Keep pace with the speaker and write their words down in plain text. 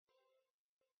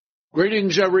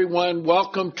Greetings, everyone.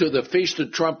 Welcome to the Feast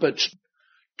of Trumpets.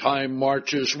 Time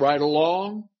marches right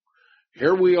along.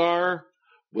 Here we are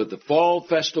with the fall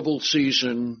festival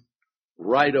season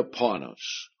right upon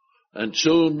us. And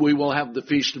soon we will have the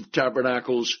Feast of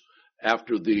Tabernacles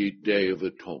after the Day of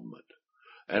Atonement.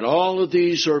 And all of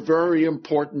these are very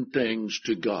important things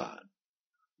to God.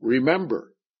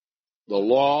 Remember, the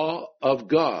law of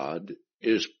God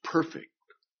is perfect.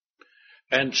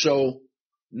 And so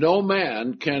no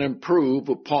man can improve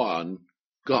upon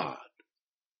God.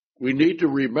 We need to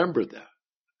remember that.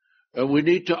 And we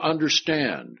need to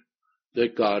understand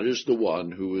that God is the one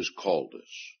who has called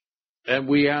us. And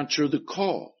we answer the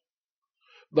call.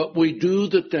 But we do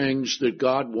the things that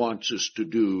God wants us to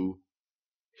do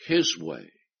His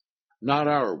way, not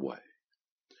our way.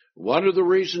 One of the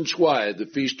reasons why the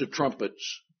Feast of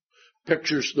Trumpets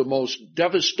pictures the most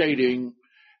devastating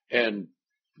and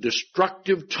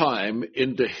destructive time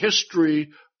in the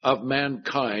history of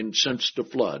mankind since the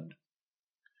flood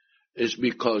is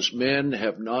because men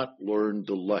have not learned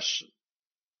the lesson.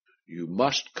 You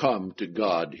must come to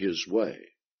God His way,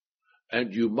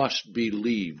 and you must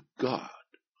believe God,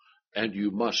 and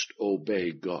you must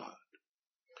obey God.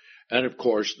 And of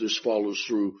course, this follows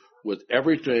through with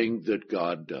everything that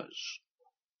God does.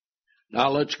 Now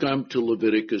let's come to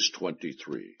Leviticus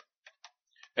 23.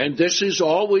 And this is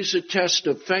always a test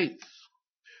of faith,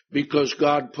 because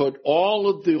God put all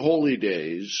of the holy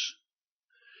days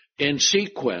in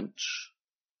sequence,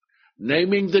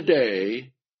 naming the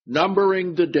day,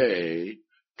 numbering the day,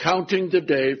 counting the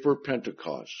day for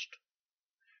Pentecost,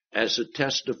 as a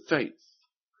test of faith.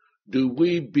 Do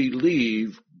we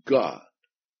believe God?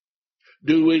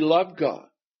 Do we love God?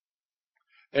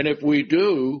 And if we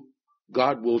do,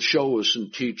 God will show us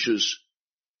and teach us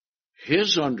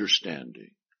His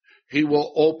understanding. He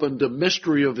will open the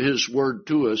mystery of His word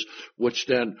to us, which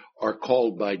then are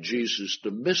called by Jesus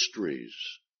the mysteries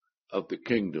of the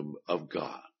kingdom of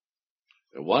God.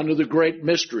 And one of the great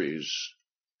mysteries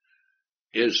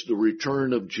is the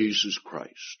return of Jesus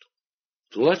Christ.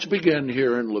 So let's begin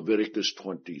here in Leviticus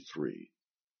 23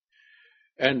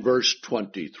 and verse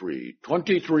 23.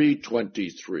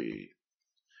 23.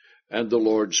 And the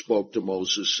Lord spoke to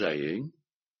Moses, saying,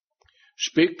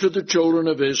 Speak to the children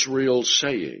of Israel,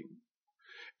 saying,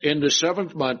 In the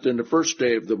 7th month, in the first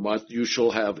day of the month, you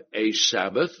shall have a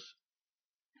Sabbath,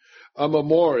 a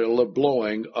memorial of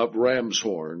blowing of ram's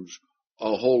horns,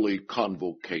 a holy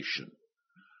convocation.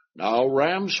 Now,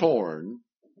 ram's horn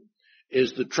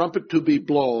is the trumpet to be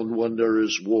blown when there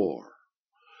is war.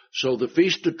 So the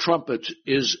Feast of Trumpets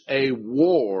is a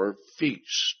war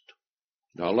feast.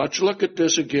 Now, let's look at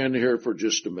this again here for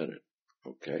just a minute,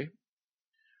 okay?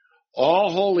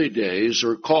 All holy days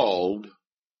are called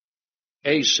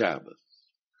a Sabbath.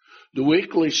 The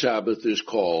weekly Sabbath is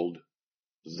called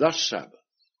the Sabbath.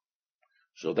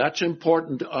 So that's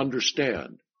important to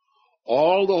understand.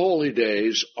 All the holy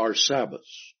days are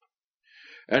Sabbaths.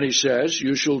 And he says,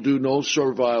 You shall do no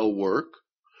servile work,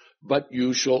 but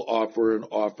you shall offer an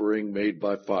offering made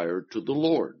by fire to the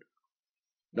Lord.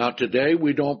 Now today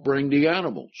we don't bring the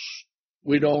animals.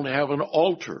 We don't have an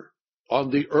altar on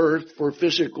the earth for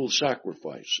physical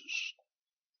sacrifices.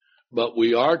 But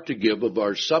we are to give of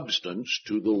our substance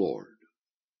to the Lord.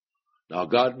 Now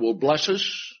God will bless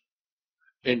us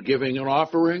in giving an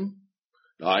offering.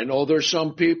 Now I know there's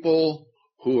some people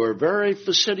who are very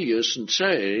fastidious and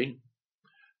say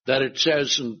that it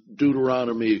says in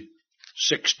Deuteronomy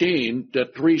 16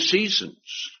 that 3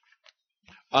 seasons,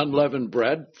 unleavened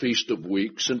bread, Feast of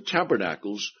Weeks, and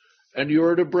Tabernacles, and you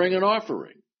are to bring an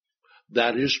offering.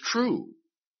 That is true.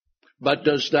 But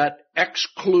does that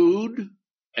exclude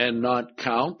and not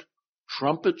count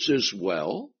trumpets as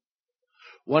well?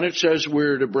 When it says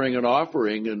we're to bring an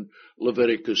offering in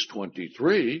Leviticus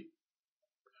 23,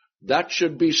 that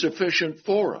should be sufficient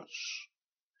for us.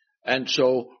 And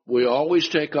so we always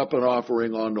take up an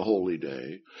offering on the holy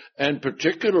day, and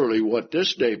particularly what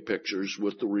this day pictures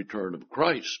with the return of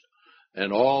Christ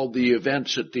and all the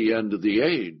events at the end of the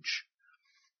age.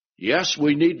 Yes,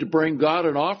 we need to bring God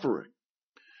an offering.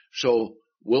 So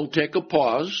we'll take a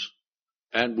pause,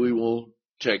 and we will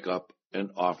take up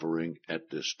an offering at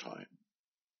this time.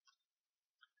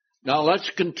 Now let's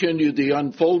continue the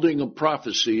unfolding of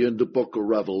prophecy in the book of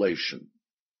Revelation.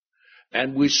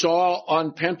 And we saw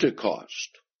on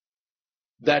Pentecost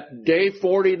that day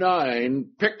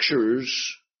 49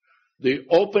 pictures the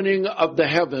opening of the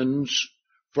heavens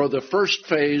for the first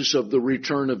phase of the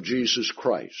return of Jesus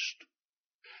Christ.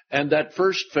 And that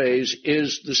first phase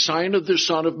is the sign of the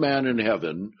Son of Man in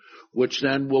heaven, which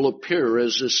then will appear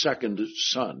as a second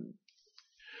son.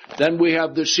 Then we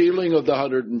have the sealing of the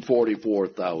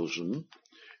 144,000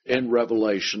 in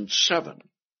Revelation 7.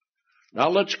 Now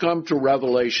let's come to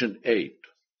Revelation 8.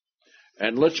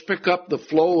 And let's pick up the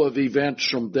flow of events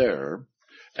from there.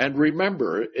 And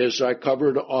remember, as I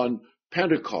covered on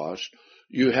Pentecost,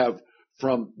 you have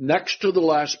from next to the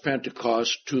last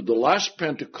Pentecost to the last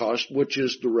Pentecost, which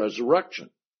is the resurrection.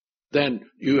 Then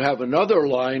you have another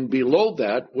line below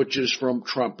that, which is from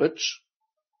trumpets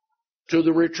to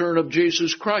the return of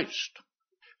Jesus Christ.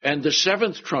 And the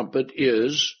seventh trumpet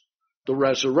is the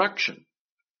resurrection.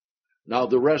 Now,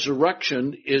 the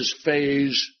resurrection is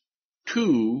phase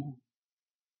 2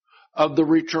 of the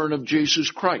return of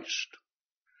Jesus Christ.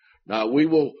 Now, we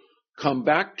will come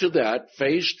back to that,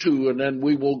 phase 2, and then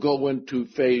we will go into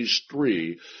phase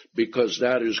 3, because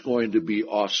that is going to be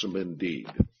awesome indeed.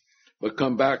 But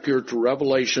come back here to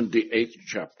Revelation, the 8th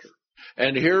chapter.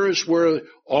 And here is where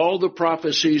all the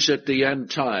prophecies at the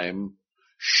end time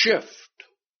shift.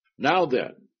 Now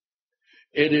then,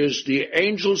 it is the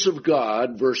angels of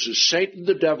God versus Satan,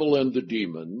 the devil, and the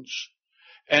demons,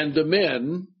 and the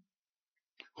men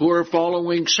who are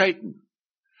following Satan,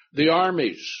 the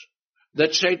armies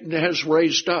that Satan has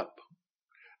raised up.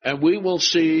 And we will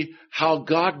see how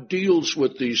God deals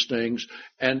with these things,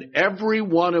 and every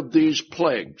one of these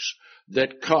plagues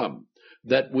that come,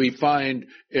 that we find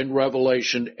in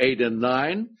Revelation 8 and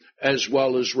 9, as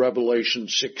well as Revelation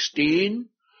 16,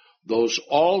 those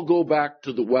all go back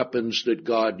to the weapons that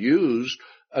God used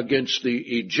against the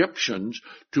Egyptians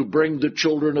to bring the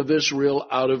children of Israel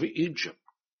out of Egypt.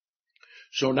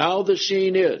 So now the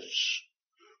scene is,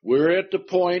 we're at the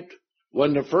point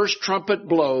when the first trumpet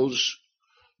blows,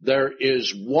 there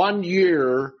is 1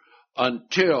 year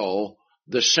until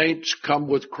the saints come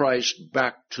with Christ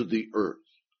back to the earth.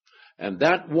 And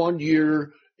that 1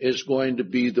 year is going to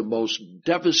be the most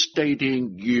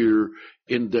devastating year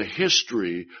in the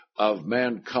history of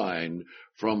mankind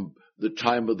from the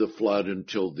time of the flood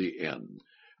until the end.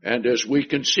 And as we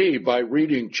can see by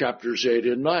reading chapters 8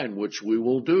 and 9, which we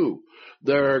will do,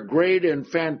 there are great and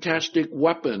fantastic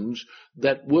weapons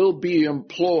that will be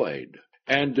employed,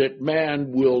 and that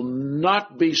man will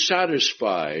not be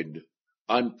satisfied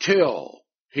until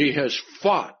he has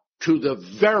fought to the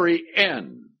very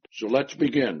end. So let's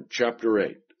begin, chapter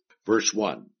 8, verse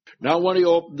 1. Now when he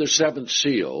opened the seventh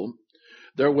seal,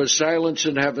 there was silence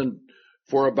in heaven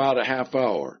for about a half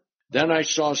hour. Then I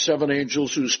saw 7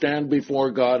 angels who stand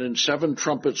before God, and 7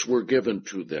 trumpets were given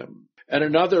to them. And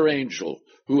another angel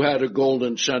who had a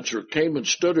golden censer came and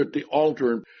stood at the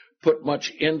altar and put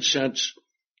much incense,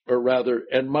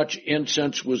 and much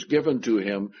incense was given to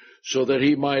him, so that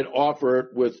he might offer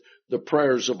it with the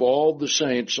prayers of all the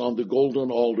saints on the golden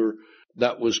altar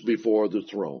that was before the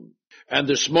throne. And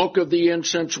the smoke of the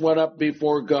incense went up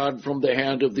before God from the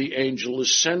hand of the angel,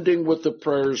 ascending with the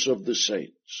prayers of the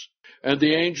saints. And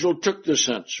the angel took the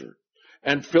censer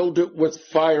and filled it with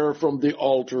fire from the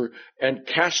altar and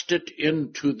cast it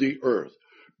into the earth.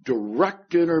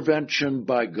 Direct intervention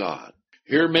by God.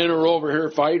 Here men are over here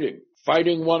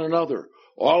fighting one another.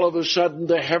 All of a sudden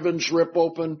the heavens rip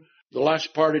open. The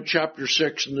last part of chapter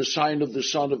 6, and the sign of the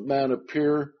Son of Man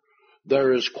appear.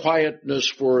 There is quietness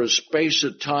for a space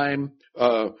of time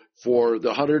for the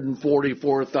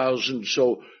 144,000.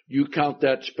 So you count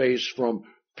that space from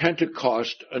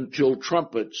Pentecost until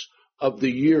trumpets of the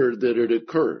year that it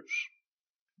occurs.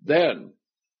 Then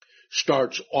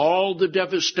starts all the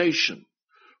devastation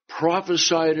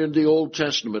prophesied in the Old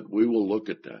Testament. We will look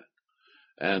at that.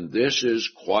 And this is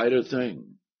quite a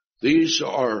thing. These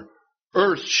are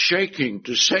earth-shaking,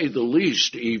 to say the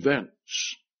least,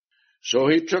 events. So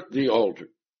he took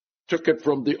it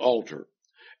from the altar,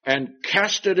 and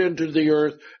cast it into the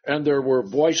earth, and there were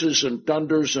voices and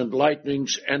thunders and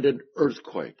lightnings and an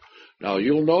earthquake. Now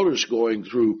you'll notice going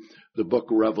through the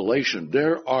book of Revelation,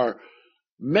 there are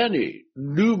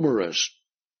numerous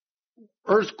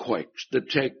earthquakes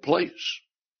that take place.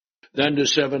 Then the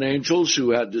 7 angels who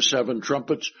had the 7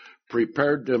 trumpets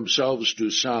prepared themselves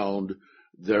to sound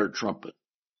their trumpet.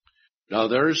 Now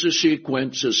there's a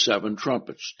sequence of 7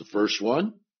 trumpets. The first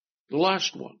one, the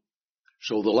last one.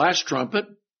 So the last trumpet,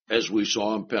 as we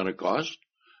saw in Pentecost,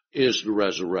 is the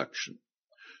resurrection.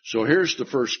 So here's the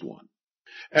first one.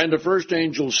 And the first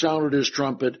angel sounded his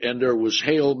trumpet, and there was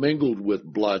hail mingled with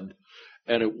blood,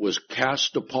 and it was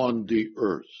cast upon the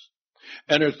earth.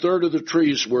 And 1/3 of the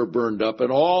trees were burned up,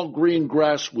 and all green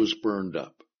grass was burned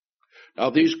up. Now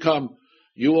these come,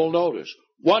 you will notice,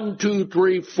 1, 2,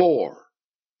 3, 4,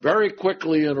 very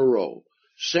quickly in a row.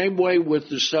 Same way with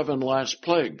the 7 last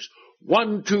plagues.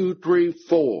 1, 2, 3,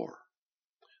 4.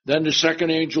 Then the second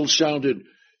angel sounded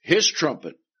his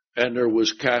trumpet, and there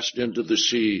was cast into the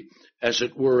sea as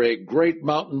it were a great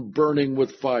mountain burning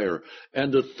with fire,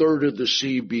 and a third of the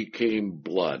sea became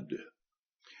blood.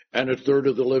 And a third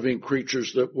of the living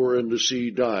creatures that were in the sea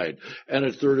died, and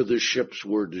a third of the ships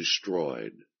were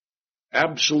destroyed.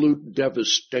 Absolute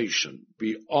devastation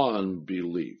beyond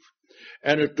belief.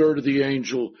 And a third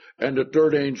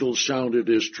angel sounded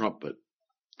his trumpet.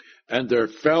 And there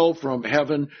fell from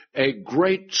heaven a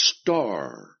great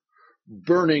star,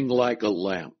 burning like a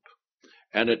lamp,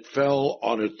 and it fell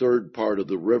on a third part of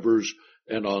the rivers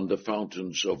and on the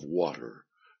fountains of water.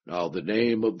 Now the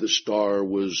name of the star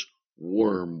was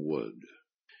Wormwood.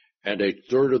 And a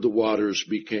third of the waters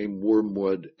became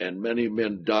wormwood, and many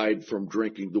men died from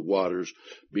drinking the waters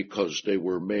because they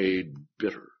were made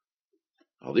bitter.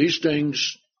 Now these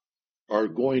things are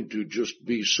going to just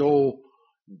be so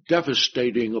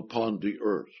devastating upon the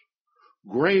earth.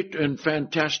 Great and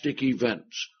fantastic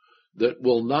events that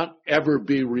will not ever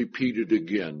be repeated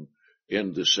again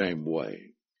in the same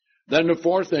way. Then the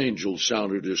fourth angel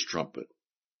sounded his trumpet,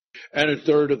 and a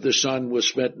third of the sun was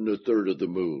spent, and a third of the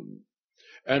moon,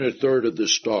 and a third of the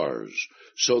stars,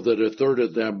 so that a third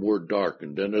of them were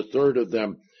darkened, and a third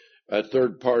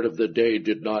part of the day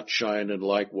did not shine, and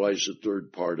likewise a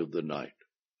third part of the night.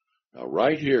 Now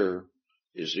right here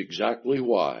is exactly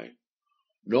why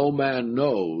no man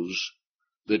knows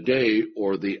the day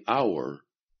or the hour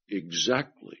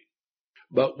exactly.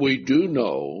 But we do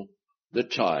know the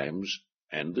times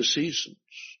and the seasons.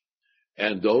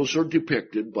 And those are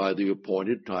depicted by the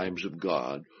appointed times of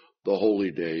God, the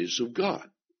holy days of God.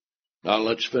 Now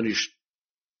let's finish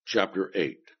chapter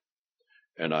 8.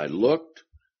 And I looked,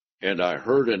 and I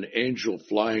heard an angel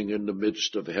flying in the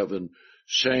midst of heaven,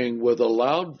 saying with a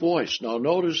loud voice. Now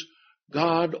notice,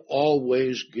 God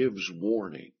always gives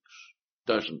warnings,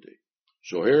 doesn't he?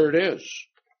 So here it is.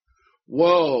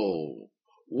 Woe,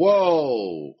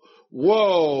 woe,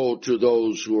 woe to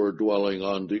those who are dwelling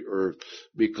on the earth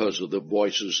because of the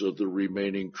voices of the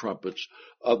remaining trumpets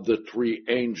of the three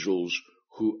angels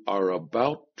who are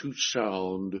about to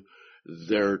sound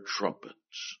their trumpets.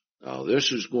 Now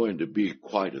this is going to be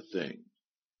quite a thing,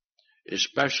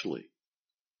 especially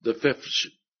the fifth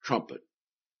trumpet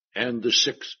and the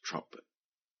sixth trumpet.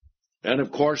 And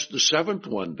of course the seventh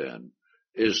one then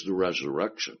is the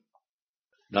resurrection.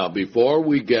 Now before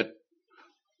we get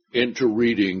into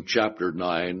reading chapter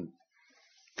 9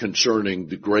 concerning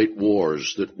the great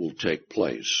wars that will take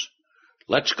place,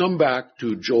 let's come back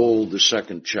to Joel, the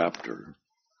second chapter,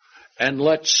 and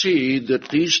let's see that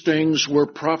these things were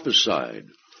prophesied,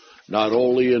 not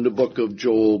only in the book of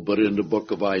Joel, but in the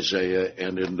book of Isaiah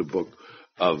and in the book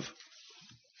of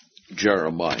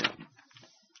Jeremiah.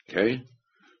 Okay?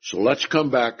 So let's come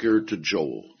back here to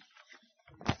Joel.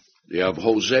 You have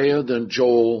Hosea, then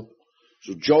Joel.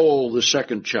 So Joel, the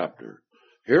second chapter.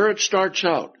 Here it starts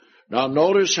out. Now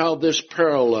notice how this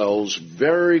parallels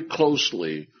very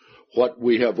closely what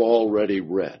we have already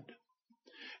read.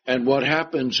 And what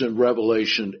happens in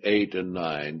Revelation 8 and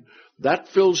 9, that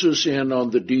fills us in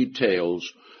on the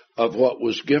details of what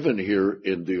was given here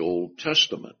in the Old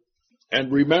Testament.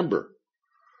 And remember,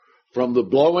 from the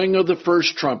blowing of the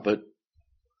first trumpet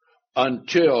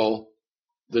until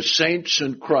the saints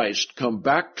in Christ come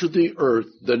back to the earth,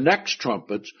 the next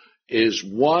trumpets is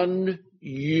 1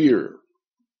 year.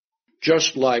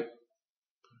 Just like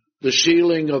the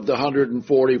sealing of the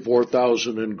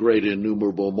 144,000 in great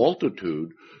innumerable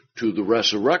multitude to the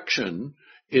resurrection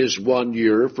is 1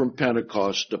 year from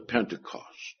Pentecost to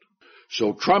Pentecost.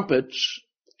 So trumpets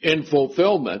in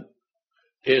fulfillment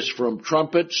is from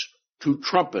trumpets to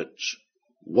trumpets,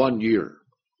 1 year.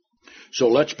 So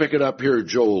let's pick it up here,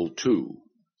 Joel 2.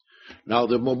 Now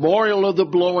the memorial of the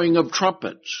blowing of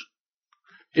trumpets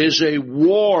is a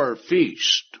war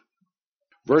feast.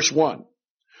 Verse 1.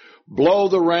 Blow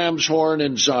the ram's horn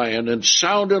in Zion and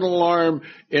sound an alarm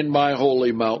in my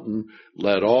holy mountain.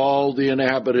 Let all the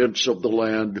inhabitants of the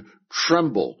land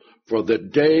tremble, for the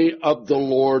day of the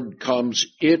Lord comes.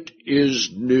 It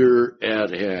is near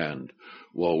at hand.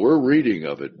 Well, we're reading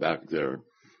of it back there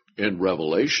in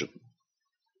Revelation.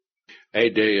 A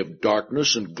day of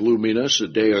darkness and gloominess, a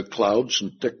day of clouds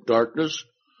and thick darkness.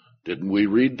 Didn't we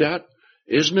read that?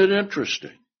 Isn't it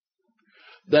interesting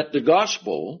that the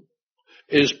gospel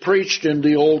is preached in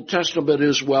the Old Testament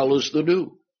as well as the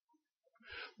New?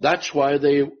 That's why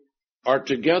they are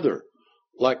together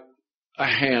like a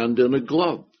hand and a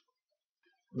glove.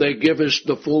 They give us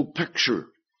the full picture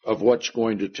of what's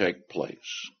going to take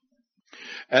place.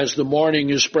 As the morning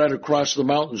is spread across the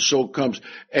mountains, so comes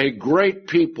a great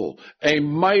people, a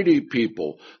mighty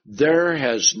people. There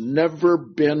has never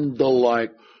been the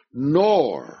like,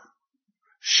 nor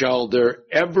shall there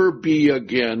ever be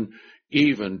again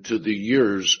even to the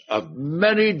years of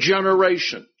many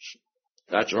generations.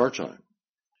 That's our time.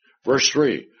 Verse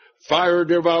 3, fire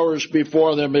devours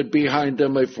before them, and behind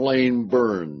them a flame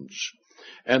burns.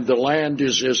 And the land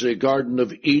is as a garden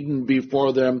of Eden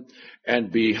before them,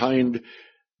 and behind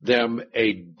them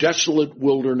a desolate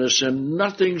wilderness, and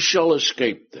nothing shall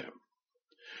escape them.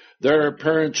 Their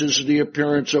appearance is the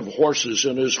appearance of horses,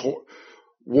 and as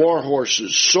war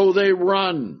horses, so they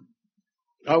run.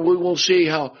 Now we will see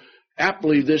how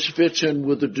aptly this fits in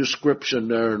with the description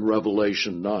there in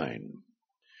Revelation 9.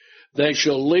 They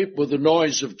shall leap with the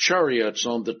noise of chariots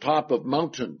on the top of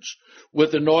mountains,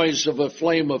 with the noise of a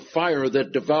flame of fire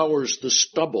that devours the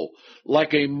stubble,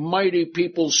 like a mighty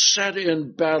people set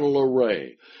in battle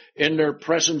array. In their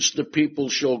presence the people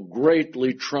shall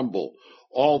greatly tremble.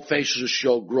 All faces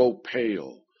shall grow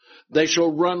pale. They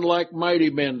shall run like mighty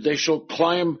men. They shall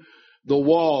climb the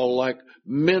wall like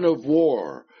men of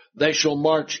war. They shall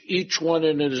march each one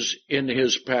in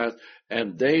his path,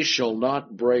 and they shall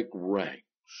not break ranks.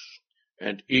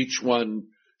 And each one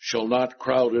shall not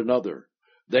crowd another.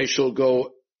 They shall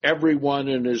go every one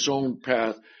in his own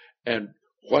path, and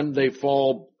when they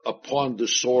fall upon the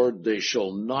sword, they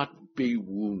shall not be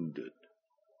wounded.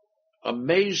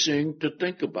 Amazing to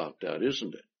think about that,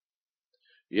 isn't it?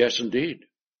 Yes, indeed.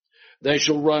 They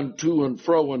shall run to and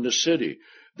fro in the city.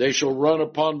 They shall run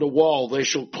upon the wall. They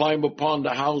shall climb upon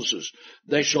the houses.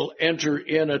 They shall enter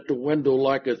in at the window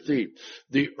like a thief.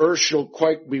 The earth shall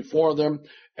quake before them,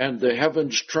 and the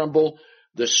heavens tremble.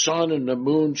 The sun and the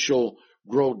moon shall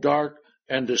grow dark,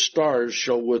 and the stars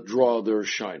shall withdraw their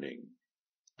shining.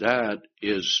 That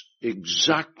is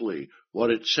exactly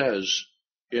what it says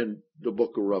in the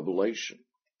book of Revelation.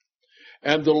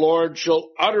 And the Lord shall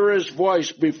utter his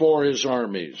voice before his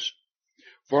armies,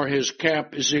 for his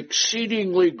camp is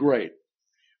exceedingly great,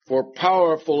 for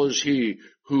powerful is he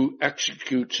who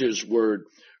executes his word.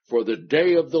 For the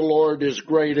day of the Lord is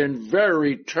great and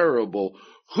very terrible.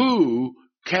 Who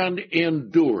can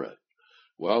endure it?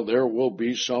 Well, there will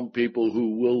be some people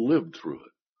who will live through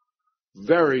it.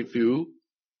 Very few,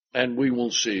 and we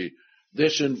will see.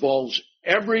 This involves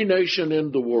every nation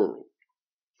in the world.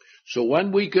 So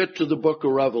when we get to the book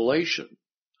of Revelation,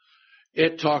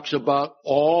 it talks about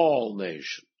all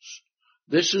nations.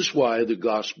 This is why the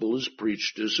gospel is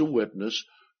preached as a witness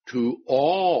to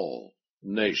all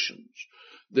nations.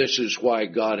 This is why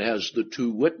God has the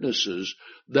two witnesses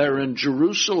there in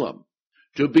Jerusalem,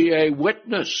 to be a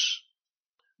witness.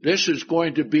 This is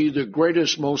going to be the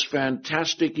greatest, most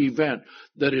fantastic event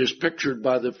that is pictured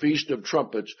by the Feast of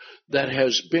Trumpets that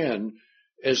has been,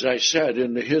 as I said,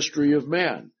 in the history of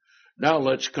man. Now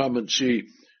let's come and see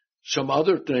some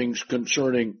other things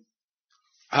concerning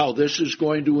how this is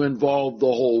going to involve the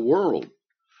whole world.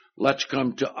 Let's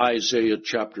come to Isaiah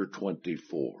chapter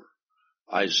 24.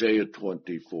 Isaiah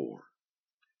 24.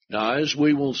 Now, as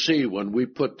we will see when we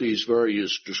put these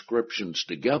various descriptions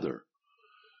together,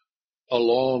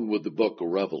 along with the book of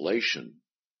Revelation,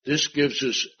 this gives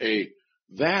us a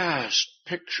vast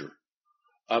picture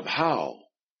of how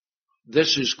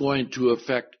this is going to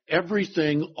affect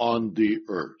everything on the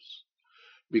earth,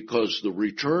 because the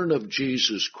return of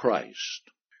Jesus Christ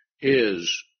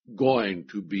is going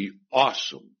to be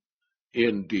awesome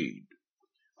indeed.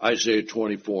 Isaiah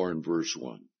 24 and verse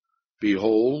 1.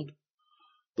 Behold,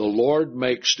 the Lord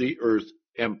makes the earth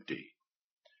empty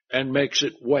and makes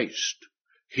it waste.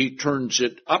 He turns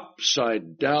it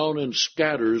upside down and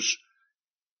scatters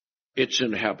its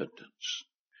inhabitants.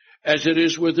 As it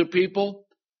is with the people,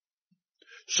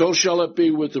 so shall it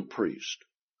be with the priest.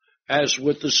 As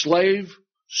with the slave,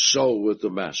 so with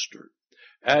the master.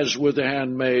 As with the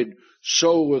handmaid,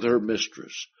 so with her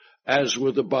mistress. As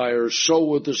with the buyer, so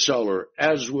with the seller.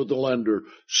 As with the lender,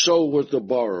 so with the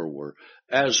borrower.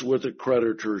 As with the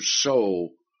creditor, so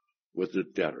with the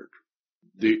debtor.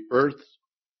 The earth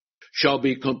shall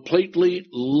be completely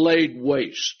laid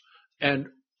waste and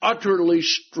utterly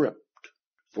stripped,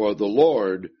 for the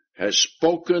Lord has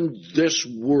spoken this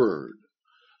word.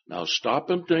 Now stop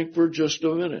and think for just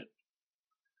a minute.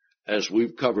 As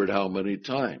we've covered how many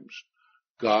times,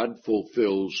 God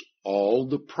fulfills all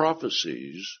the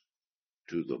prophecies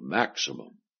to the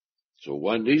maximum. So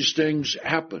when these things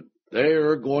happen, they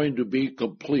are going to be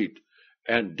complete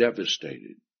and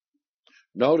devastated.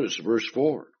 Notice verse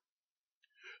 4.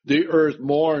 The earth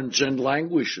mourns and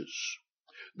languishes.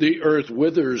 The earth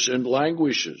withers and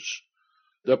languishes.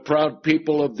 The proud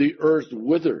people of the earth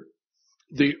wither.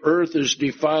 The earth is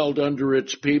defiled under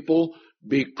its people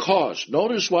because,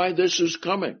 notice why this is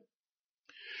coming.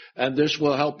 And this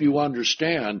will help you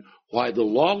understand why the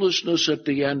lawlessness at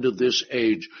the end of this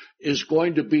age is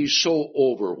going to be so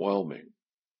overwhelming.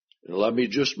 Let me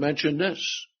just mention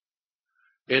this.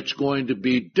 It's going to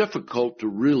be difficult to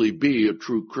really be a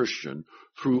true Christian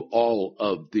through all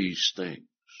of these things.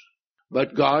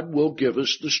 But God will give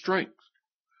us the strength.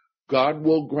 God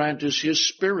will grant us His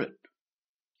Spirit.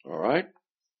 All right?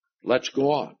 Let's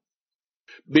go on.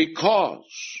 Because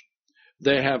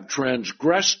they have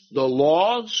transgressed the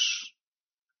laws,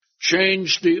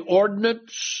 changed the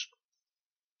ordinance,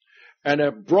 and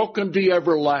have broken the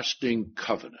everlasting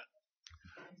covenant.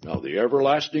 Now, the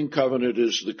everlasting covenant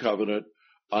is the covenant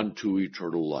unto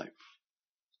eternal life,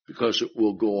 because it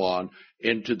will go on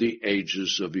into the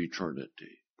ages of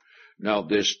eternity. Now,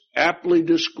 this aptly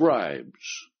describes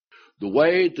the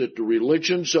way that the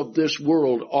religions of this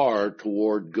world are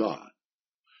toward God,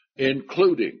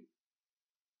 including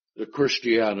the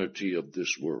Christianity of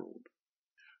this world.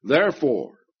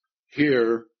 Therefore,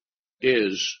 here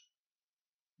is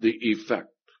the effect.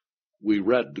 We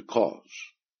read the cause.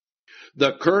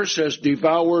 The curse has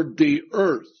devoured the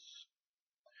earth,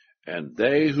 and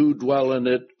they who dwell in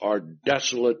it are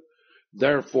desolate.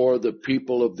 Therefore, the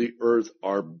people of the earth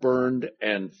are burned,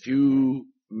 and few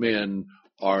men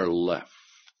are left.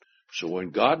 So when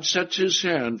God sets His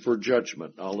hand for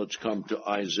judgment, now let's come to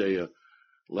Isaiah.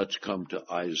 Let's come to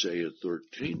Isaiah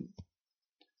 13,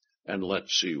 and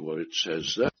let's see what it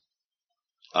says there.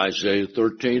 Isaiah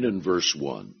 13 and verse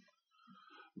 1.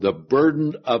 The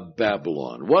burden of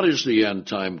Babylon. What is the end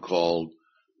time called?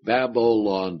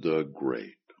 Babylon the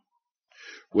Great,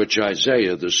 which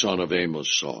Isaiah the son of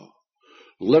Amos saw.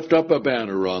 Lift up a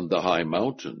banner on the high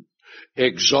mountain.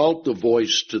 Exalt the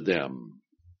voice to them.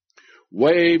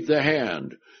 Wave the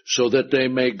hand so that they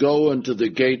may go into the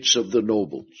gates of the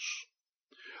nobles.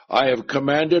 I have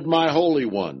commanded my holy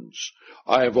ones.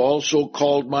 I have also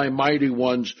called my mighty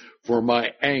ones for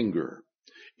my anger,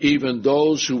 even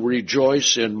those who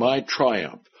rejoice in my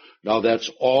triumph. Now that's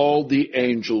all the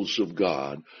angels of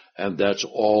God, and that's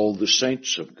all the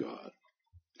saints of God.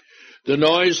 The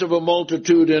noise of a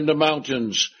multitude in the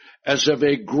mountains, as of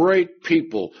a great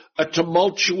people, a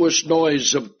tumultuous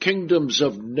noise of kingdoms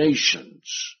of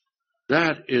nations.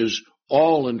 That is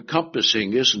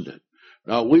all-encompassing, isn't it?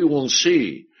 Now we will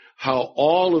see how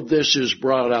all of this is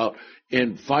brought out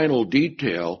in final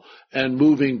detail and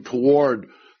moving toward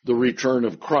the return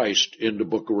of Christ in the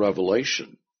book of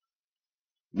Revelation.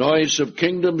 Noise of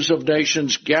kingdoms of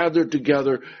nations gathered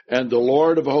together, and the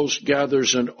Lord of hosts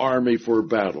gathers an army for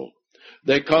battle.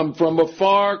 They come from a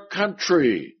far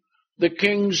country, the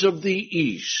kings of the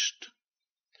east.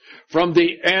 From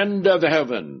the end of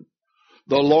heaven,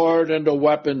 the Lord and the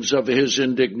weapons of His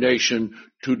indignation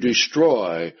to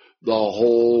destroy the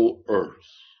whole earth.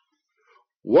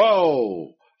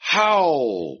 Woe!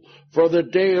 Howl! For the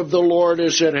day of the Lord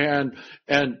is at hand,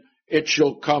 and it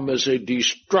shall come as a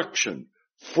destruction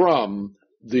from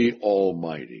the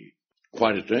Almighty.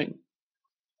 Quite a thing.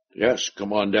 Yes,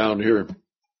 come on down here.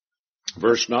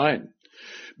 Verse 9.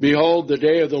 Behold, the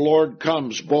day of the Lord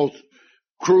comes, both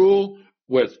cruel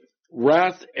with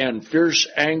wrath and fierce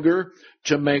anger,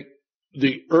 to make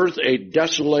the earth a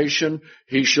desolation.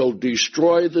 He shall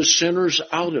destroy the sinners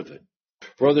out of it.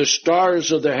 For the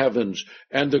stars of the heavens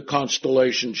and the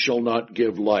constellations shall not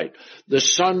give light. The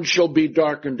sun shall be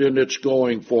darkened in its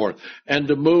going forth, and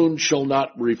the moon shall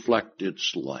not reflect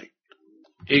its light.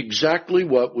 Exactly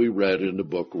what we read in the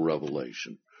book of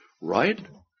Revelation, right?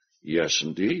 Yes,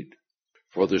 indeed.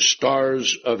 For the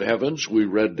stars of heavens, we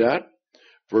read that,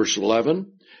 verse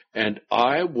 11, and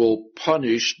I will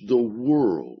punish the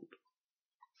world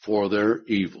for their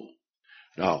evil.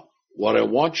 Now, what I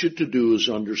want you to do is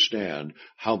understand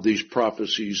how these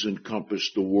prophecies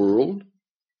encompass the world,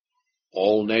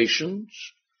 all nations,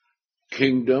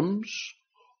 kingdoms,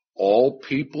 all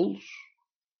peoples,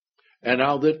 and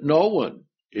how that no one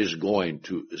is going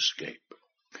to escape.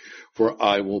 For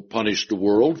I will punish the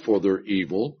world for their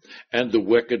evil, and the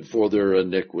wicked for their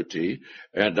iniquity,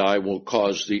 and I will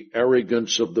cause the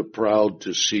arrogance of the proud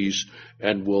to cease,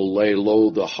 and will lay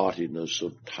low the haughtiness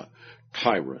of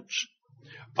tyrants.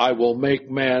 I will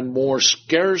make man more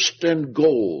scarce than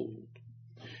gold,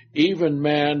 even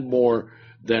man more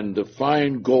than the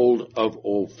fine gold of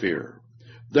Ophir.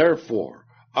 Therefore,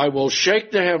 I will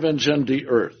shake the heavens and the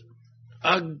earth.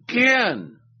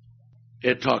 Again,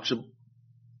 it talks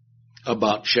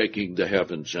about shaking the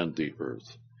heavens and the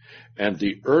earth. And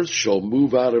the earth shall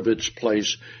move out of its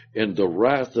place in the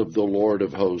wrath of the Lord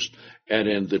of hosts, and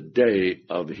in the day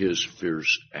of His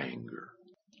fierce anger.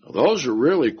 Those are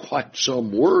really quite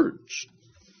some words.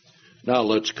 Now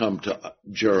let's come to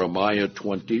Jeremiah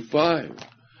 25,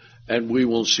 and we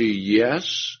will see,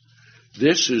 yes,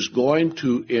 this is going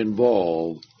to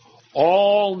involve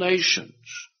all nations.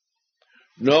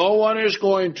 No one is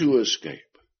going to escape.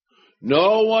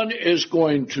 No one is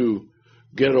going to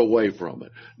get away from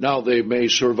it. Now, they may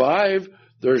survive.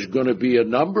 There's going to be a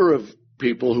number of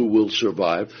people who will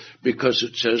survive because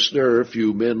it says there are a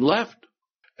few men left.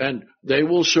 And they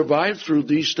will survive through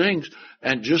these things.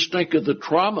 And just think of the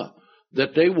trauma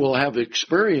that they will have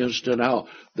experienced and how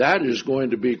that is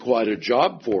going to be quite a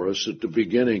job for us at the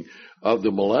beginning of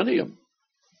the millennium.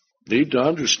 Need to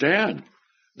understand,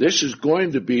 this is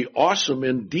going to be awesome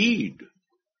indeed.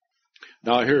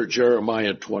 Now here,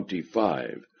 Jeremiah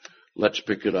 25. Let's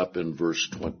pick it up in verse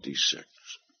 26.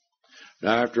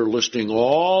 Now after listing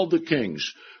all the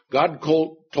kings, God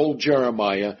told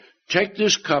Jeremiah, take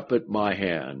this cup at my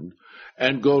hand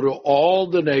and go to all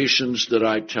the nations that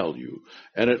I tell you.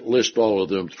 And it lists all of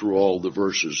them through all the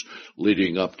verses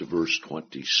leading up to verse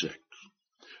 26.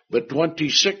 But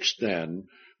 26 then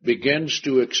begins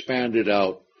to expand it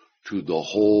out to the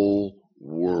whole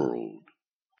world.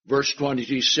 Verse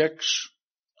 26,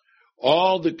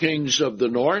 all the kings of the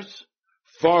north,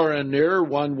 far and near,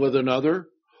 one with another,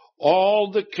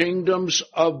 all the kingdoms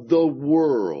of the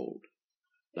world.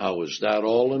 Now, is that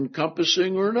all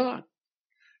encompassing or not?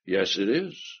 Yes, it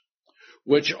is.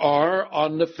 Which are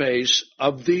on the face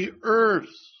of the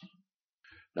earth.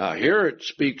 Now, here it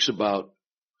speaks about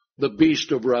the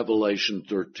beast of Revelation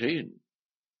 13.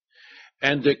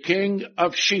 And the king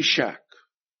of Shishak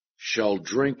shall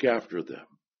drink after them.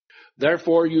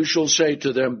 Therefore you shall say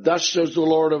to them, thus says the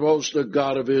Lord of hosts, the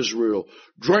God of Israel,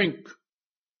 drink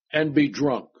and be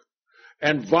drunk,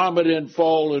 and vomit and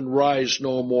fall and rise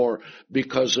no more,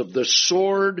 because of the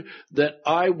sword that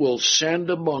I will send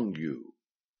among you.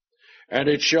 And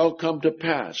it shall come to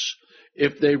pass,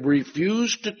 if they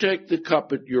refuse to take the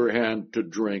cup at your hand to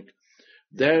drink,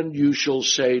 then you shall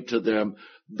say to them,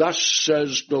 thus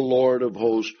says the Lord of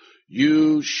hosts,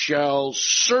 you shall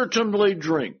certainly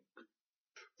drink.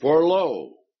 For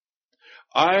lo,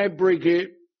 I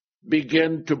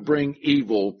begin to bring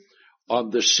evil on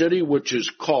the city which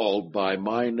is called by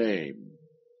my name.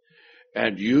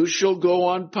 And you shall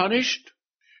go unpunished?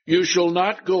 You shall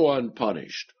not go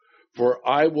unpunished, for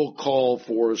I will call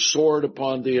for a sword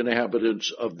upon the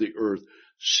inhabitants of the earth,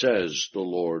 says the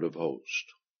Lord of hosts.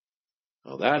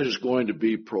 Now that is going to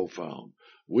be profound.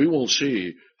 We will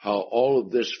see how all of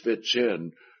this fits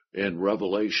in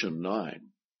Revelation 9.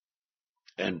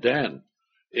 And then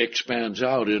expands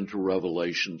out into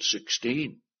Revelation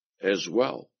 16 as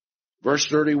well. Verse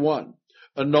 31,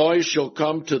 a noise shall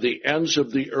come to the ends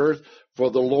of the earth,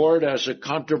 for the Lord has a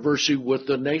controversy with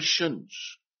the nations.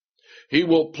 He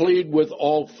will plead with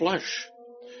all flesh.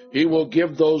 He will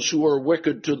give those who are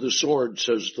wicked to the sword,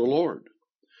 says the Lord.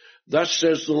 Thus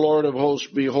says the Lord of hosts,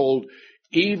 behold,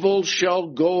 evil shall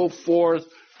go forth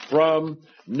from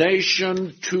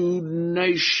nation to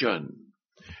nation,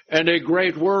 and a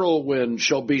great whirlwind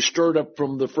shall be stirred up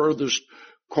from the furthest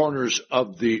corners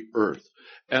of the earth.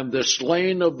 And the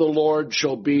slain of the Lord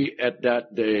shall be at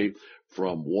that day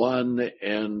from one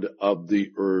end of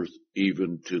the earth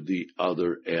even to the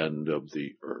other end of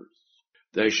the earth.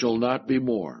 They shall not be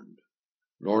mourned,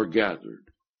 nor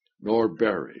gathered, nor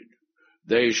buried.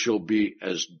 They shall be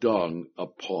as dung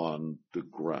upon the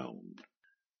ground.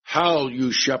 Howl,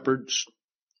 you shepherds,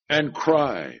 and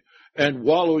cry, and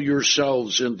wallow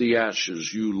yourselves in the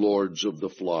ashes, you lords of the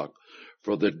flock,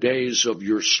 for the days of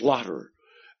your slaughter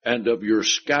and of your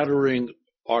scattering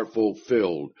are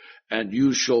fulfilled, and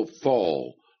you shall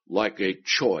fall like a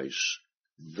choice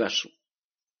vessel.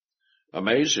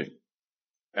 Amazing.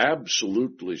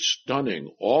 Absolutely stunning,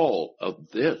 all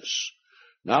of this.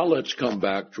 Now let's come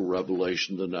back to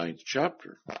Revelation, the 9th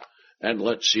chapter, and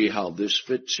let's see how this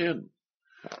fits in.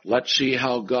 Let's see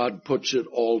how God puts it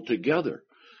all together.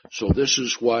 So this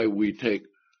is why we take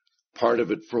part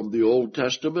of it from the Old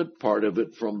Testament, part of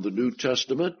it from the New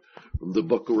Testament, from the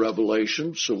book of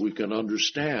Revelation, so we can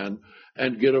understand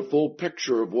and get a full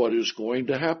picture of what is going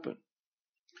to happen.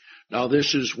 Now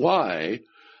this is why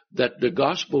that the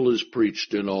gospel is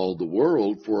preached in all the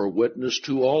world for a witness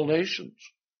to all nations.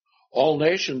 All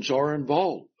nations are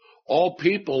involved. All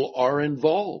people are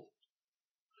involved.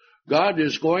 God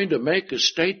is going to make a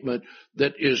statement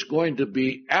that is going to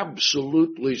be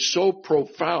absolutely so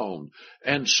profound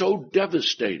and so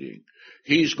devastating.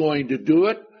 He's going to do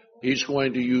it. He's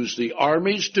going to use the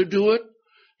armies to do it.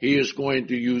 He is going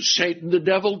to use Satan the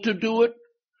devil to do it.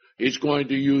 He's going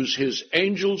to use his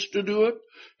angels to do it.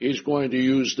 He's going to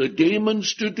use the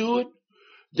demons to do it.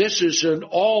 This is an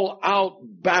all-out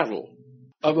battle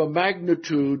of a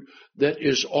magnitude that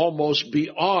is almost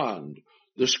beyond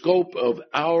the scope of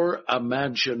our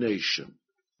imagination.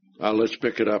 Now let's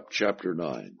pick it up, chapter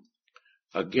 9.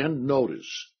 Again,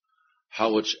 notice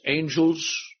how it's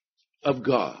angels of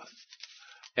God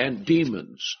and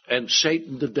demons and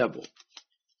Satan the devil.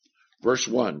 Verse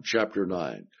 1, chapter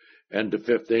 9. And the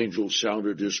fifth angel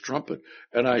sounded his trumpet,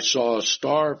 and I saw a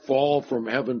star fall from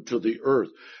heaven to the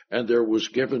earth, and there was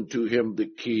given to him the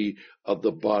key of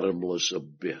the bottomless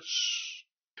abyss.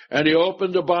 And he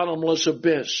opened the bottomless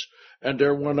abyss, and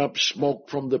there went up smoke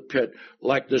from the pit,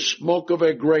 like the smoke of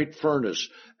a great furnace,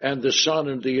 and the sun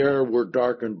and the air were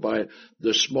darkened by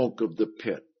the smoke of the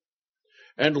pit.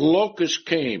 And locusts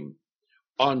came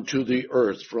onto the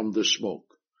earth from the smoke,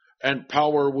 and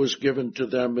power was given to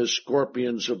them as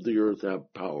scorpions of the earth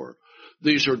have power.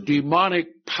 These are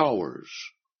demonic powers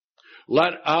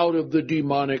let out of the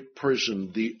demonic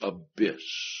prison, the abyss.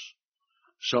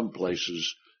 Some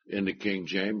places in the King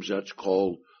James, that's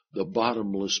called the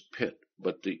bottomless pit,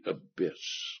 but the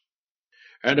abyss.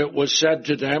 And it was said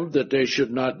to them that they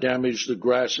should not damage the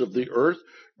grass of the earth,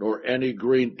 nor any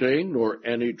green thing, nor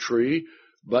any tree,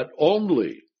 but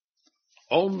only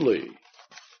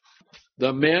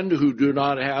the men who do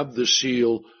not have the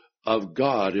seal of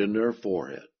God in their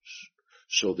foreheads.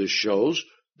 So this shows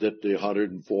that the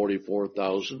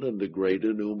 144,000 and the great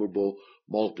innumerable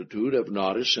multitude have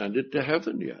not ascended to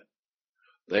heaven yet.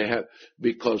 They have,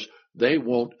 because they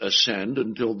won't ascend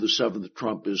until the seventh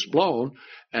trump is blown,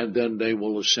 and then they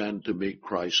will ascend to meet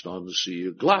Christ on the sea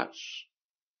of glass.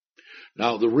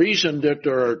 Now, the reason that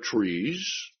there are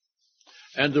trees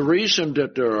and the reason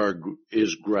that there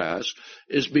is grass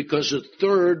is because a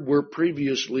third were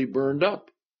previously burned up.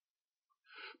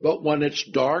 But when it's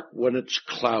dark, when it's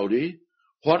cloudy,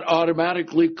 what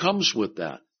automatically comes with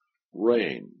that?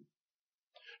 Rain.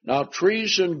 Now,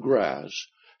 trees and grass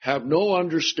have no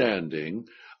understanding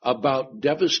about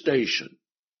devastation.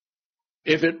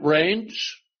 If it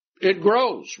rains, it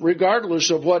grows,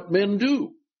 regardless of what men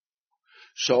do.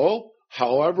 So,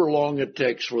 however long it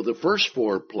takes for the first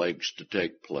four plagues to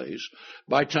take place,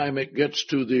 by the time it gets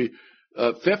to the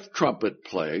fifth trumpet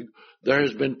plague, there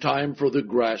has been time for the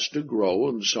grass to grow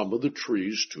and some of the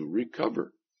trees to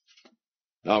recover.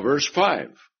 Now, verse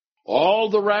 5, all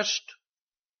the rest,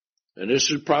 and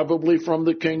this is probably from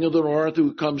the king of the north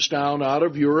who comes down out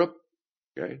of Europe,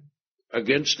 okay,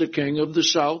 against the king of the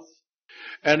south.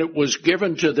 And it was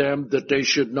given to them that they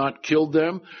should not kill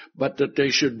them, but that they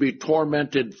should be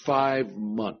tormented 5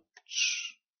 months.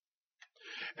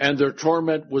 And their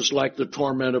torment was like the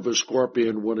torment of a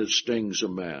scorpion when it stings a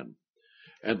man.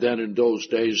 And then in those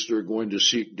days they're going to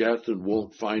seek death and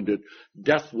won't find it.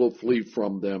 Death will flee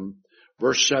from them.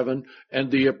 Verse 7,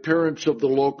 and the appearance of the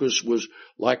locusts was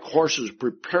like horses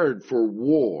prepared for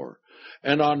war,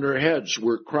 and on their heads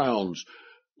were crowns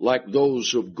like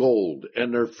those of gold,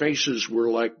 and their faces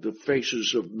were like the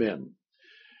faces of men.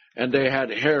 And they had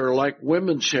hair like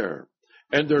women's hair,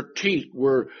 and their teeth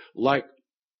were like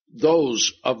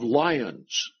those of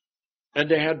lions,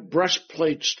 and they had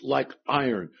breastplates like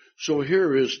iron. So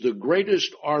here is the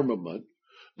greatest armament,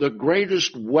 the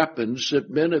greatest weapons that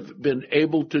men have been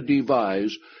able to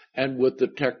devise, and with the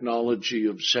technology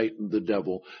of Satan the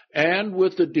devil, and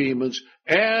with the demons,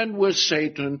 and with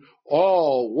Satan,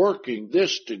 all working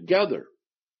this together.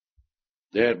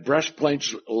 They had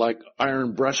breastplates like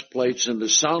iron breastplates, and the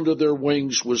sound of their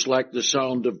wings was like the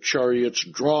sound of chariots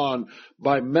drawn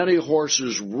by many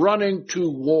horses running to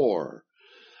war.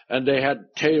 And they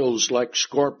had tails like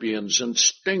scorpions and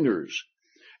stingers,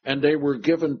 and they were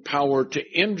given power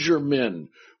to injure men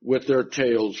with their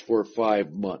tails for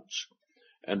 5 months.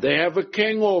 And they have a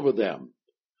king over them.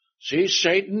 See,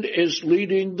 Satan is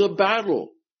leading the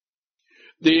battle.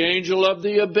 The angel of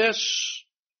the abyss.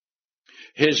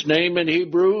 His name in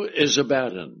Hebrew is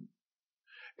Abaddon,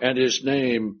 and his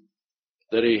name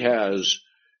that he has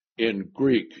in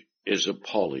Greek is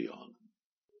Apollyon.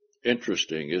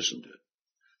 Interesting, isn't it?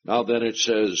 Now then it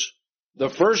says, the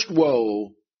first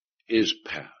woe is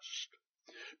past.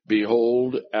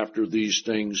 Behold, after these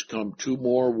things come 2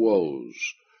 more woes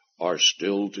are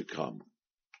still to come.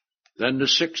 Then the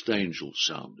sixth angel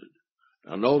sounded.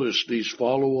 Now notice these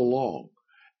follow along,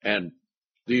 and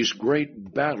these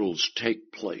great battles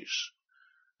take place.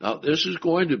 Now this is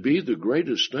going to be the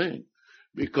greatest thing,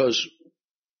 because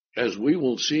as we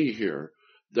will see here,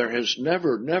 there has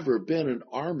never been an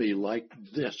army like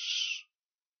this.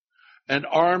 An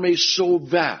army so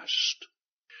vast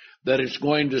that it's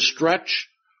going to stretch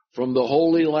from the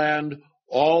Holy Land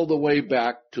all the way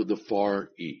back to the Far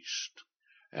East.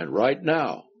 And right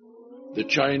now, the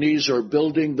Chinese are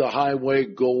building the highway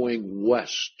going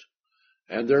west.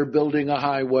 And they're building a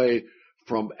highway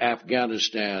from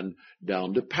Afghanistan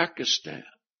down to Pakistan.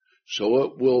 So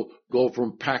it will go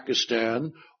from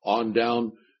Pakistan on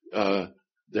down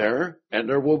there, and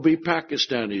there will be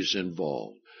Pakistanis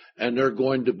involved. And they're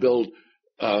going to build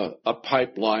a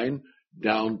pipeline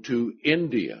down to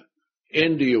India.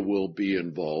 India will be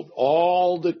involved.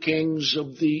 All the kings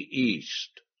of the East.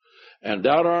 And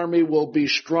that army will be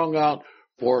strung out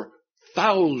for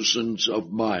thousands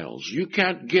of miles. You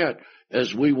can't get,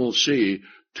 as we will see,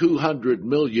 200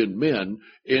 million men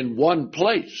in one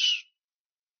place.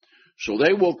 So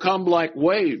they will come like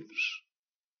waves.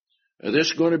 And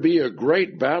this is going to be a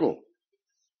great battle.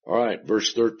 All right,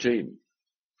 verse 13.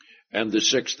 And the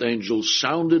sixth angel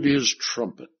sounded his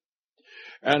trumpet,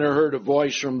 and I heard a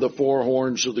voice from the four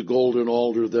horns of the golden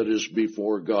altar that is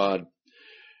before God.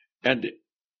 And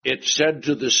it said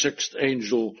to the sixth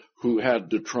angel who had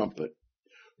the trumpet,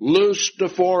 loose the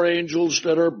four angels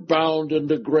that are bound in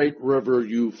the great river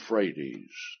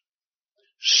Euphrates.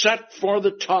 Set for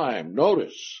the time,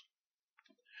 notice.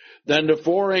 Then the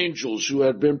four angels who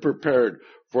had been prepared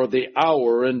for the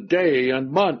hour and day and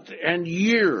month and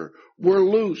year were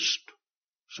loosed.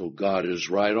 So God is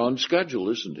right on schedule,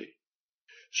 isn't he?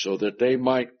 So that they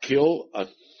might kill a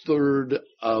third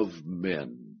of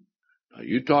men. Now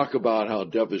you talk about how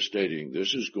devastating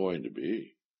this is going to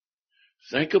be.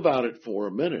 Think about it for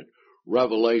a minute.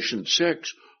 Revelation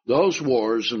 6, those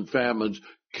wars and famines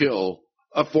kill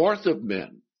a fourth of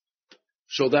men.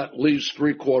 So that leaves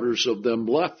 3/4 of them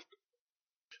left.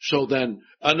 So then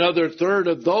another third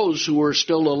of those who are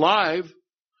still alive,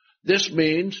 this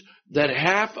means that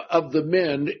half of the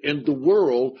men in the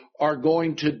world are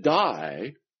going to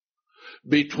die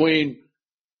between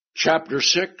chapter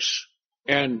 6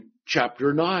 and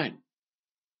chapter 9.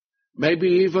 Maybe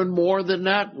even more than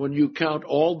that when you count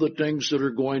all the things that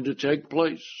are going to take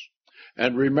place.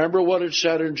 And remember what it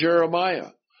said in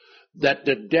Jeremiah, that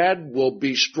the dead will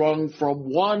be strung from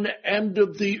one end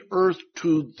of the earth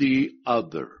to the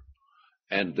other,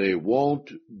 and they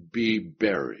won't be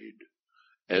buried,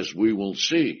 as we will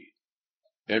see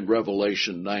in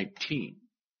Revelation 19,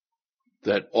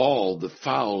 that all the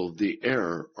fowl of the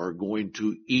air are going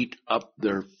to eat up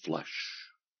their flesh.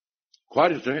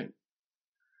 Quite a thing.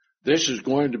 This is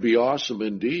going to be awesome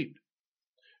indeed.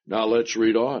 Now let's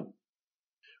read on.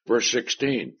 Verse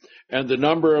 16, and the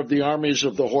number of the armies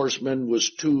of the horsemen was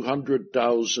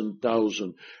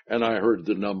 200,000, and I heard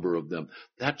the number of them.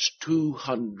 That's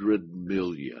 200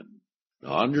 million.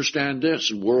 Now understand this,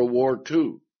 in World War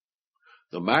II,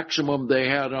 the maximum they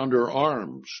had under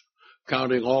arms,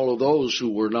 counting all of those who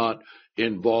were not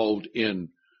involved in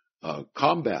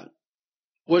combat,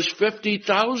 was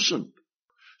 50,000.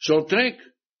 So think,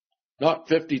 not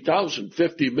 50,000,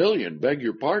 50 million, beg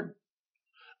your pardon.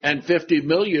 And 50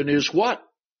 million is what?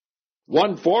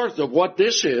 1/4 of what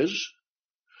this is,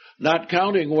 not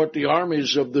counting what the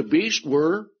armies of the beast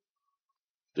were.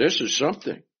 This is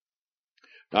something.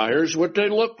 Now here's what they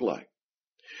look like.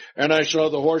 And I saw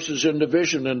the horses in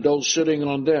division and those sitting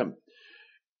on them,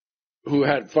 who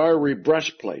had fiery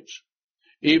breastplates,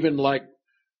 even like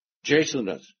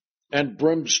jacinth and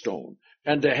brimstone.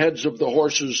 And the heads of the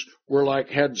horses were like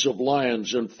heads of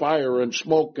lions, and fire and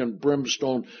smoke and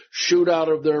brimstone shoot out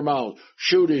of their mouths,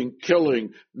 shooting,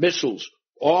 killing, missiles,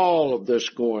 all of this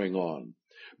going on.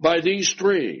 By these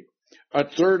three,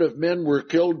 1/3 of men were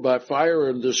killed by fire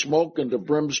and the smoke and the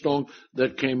brimstone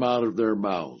that came out of their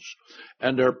mouths.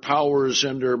 And their power is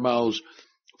in their mouths,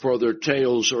 for their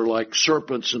tails are like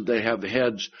serpents, and they have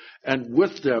heads, and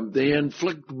with them they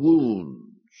inflict wounds.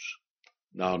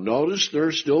 Now notice there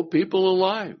are still people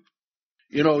alive.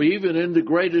 You know, even in the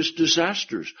greatest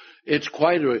disasters, it's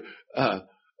quite a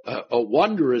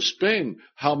wondrous thing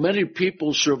how many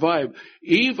people survive,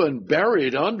 even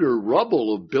buried under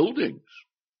rubble of buildings.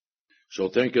 So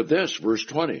think of this, verse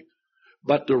 20.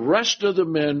 But the rest of the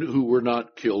men who were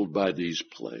not killed by these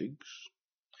plagues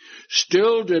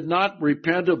still did not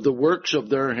repent of the works of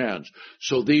their hands.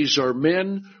 So these are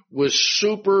men with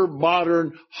super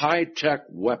modern high-tech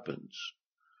weapons.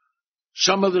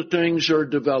 Some of the things are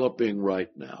developing right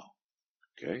now.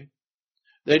 Okay?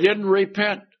 They didn't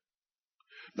repent.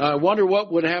 Now I wonder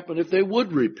what would happen if they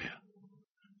would repent.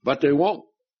 But they won't.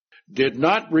 Did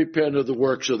not repent of the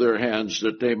works of their hands,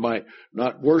 that they might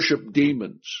not worship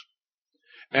demons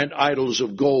and idols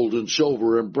of gold and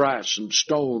silver and brass and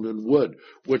stone and wood,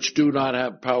 which do not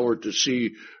have power to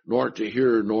see, nor to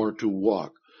hear, nor to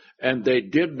walk. And they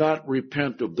did not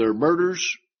repent of their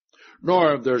murders,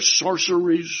 nor of their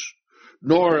sorceries,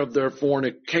 nor of their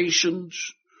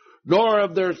fornications, nor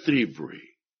of their thievery.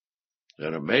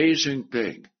 An amazing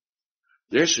thing.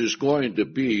 This is going to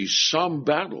be some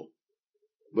battle,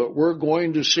 but we're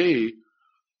going to see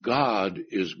God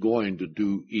is going to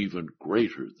do even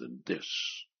greater than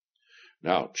this.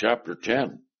 Now, chapter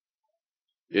 10.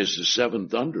 is the seven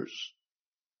thunders.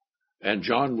 And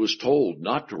John was told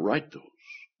not to write those.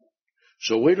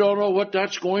 So we don't know what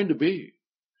that's going to be.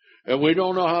 And we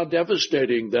don't know how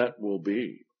devastating that will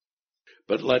be.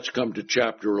 But let's come to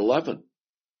chapter 11.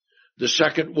 The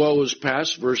second woe is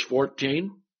past, verse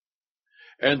 14.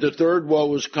 And the third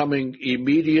woe is coming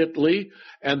immediately.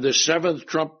 And the seventh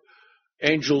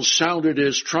angel sounded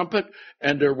his trumpet,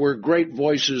 and there were great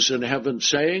voices in heaven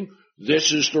saying,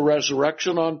 this is the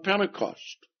resurrection on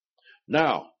Pentecost.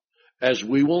 Now, as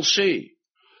we will see,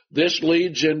 this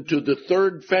leads into the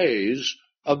third phase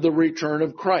of the return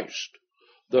of Christ.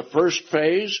 The first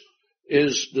phase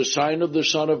is the sign of the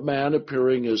Son of Man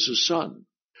appearing as a son.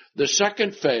 The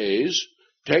second phase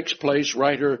takes place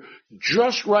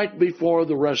just right before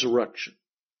the resurrection.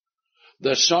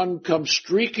 The sun comes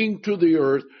streaking to the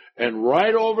earth and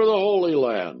right over the Holy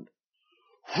Land.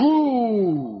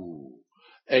 Whoo!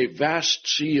 A vast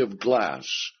sea of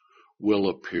glass will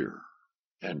appear.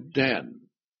 And then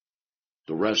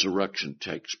the resurrection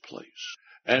takes place.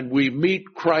 And we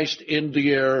meet Christ in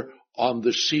the air on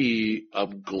the sea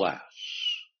of glass.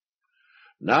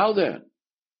 Now then,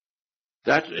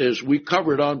 that is, we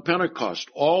covered on Pentecost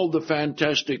all the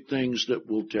fantastic things that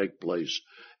will take place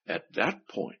at that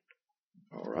point.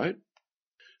 All right?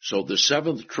 So the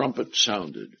seventh trumpet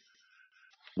sounded.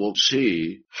 We'll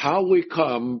see how we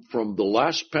come from the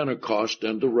last Pentecost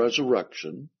and the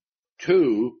resurrection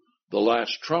to the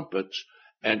last trumpets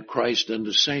and Christ and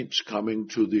the saints coming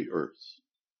to the earth.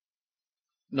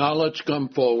 Now let's come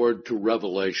forward to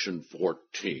Revelation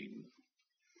 14.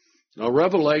 Now,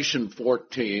 Revelation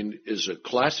 14 is a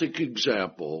classic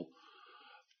example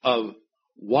of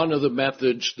one of the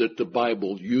methods that the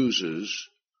Bible uses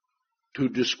to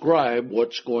describe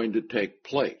what's going to take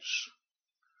place.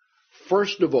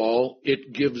 First of all,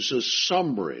 it gives a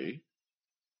summary,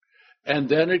 and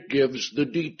then it gives the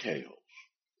details.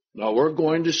 Now, we're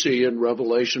going to see in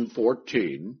Revelation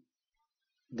 14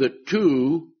 the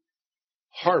two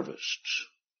harvests.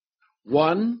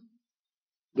 One,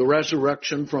 the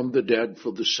resurrection from the dead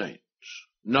for the saints.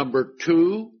 Number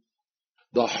two,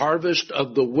 the harvest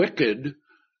of the wicked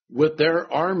with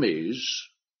their armies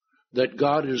that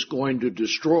God is going to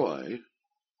destroy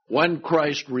when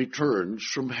Christ returns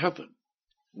from heaven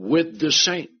with the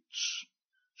saints.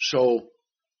 So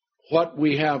what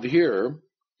we have here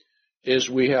is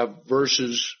we have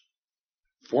verses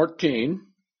 14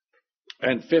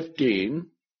 and 15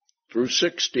 through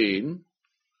 16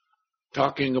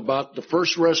 talking about the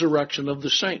first resurrection of the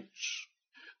saints.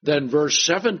 Then verse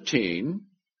 17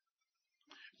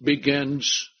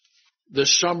 begins the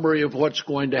summary of what's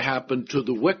going to happen to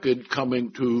the wicked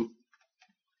coming to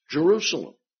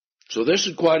Jerusalem. So this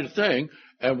is quite a thing,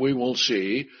 and we will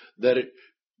see that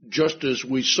just as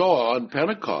we saw on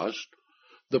Pentecost,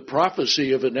 the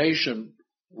prophecy of a nation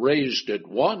raised at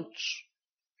once,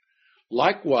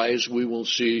 likewise we will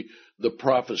see the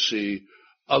prophecy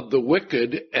of the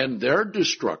wicked and their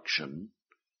destruction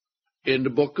in the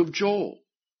book of Joel.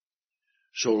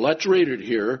 So let's read it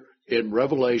here in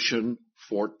Revelation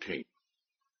 14.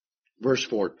 Verse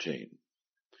 14.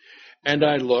 And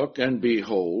I looked, and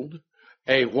behold,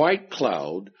 a white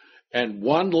cloud, and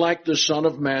one like the Son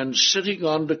of Man sitting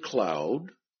on the cloud,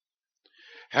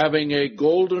 having a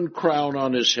golden crown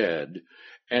on his head,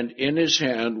 and in his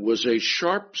hand was a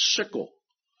sharp sickle.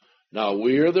 Now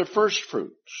we are the first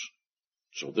fruits.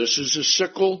 So this is a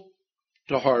sickle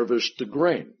to harvest the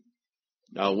grain.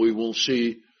 Now we will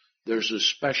see there's a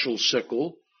special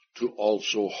sickle to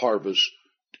also harvest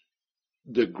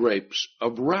the grapes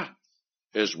of wrath,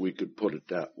 as we could put it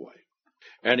that way.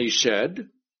 And he said,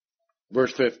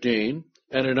 verse 15,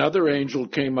 and another angel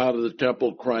came out of the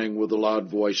temple crying with a loud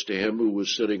voice to him who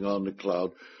was sitting on the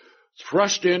cloud,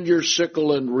 thrust in your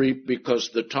sickle and reap, because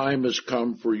the time has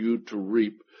come for you to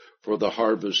reap, for the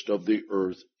harvest of the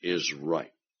earth is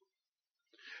ripe.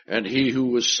 And he who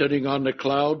was sitting on the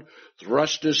cloud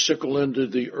thrust his sickle into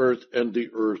the earth, and the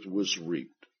earth was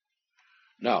reaped.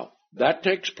 Now, that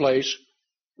takes place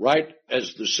right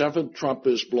as the seventh trump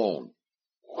is blown,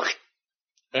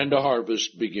 and the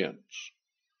harvest begins.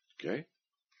 Okay?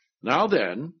 Now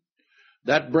then,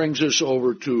 that brings us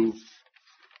over to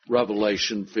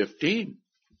Revelation 15.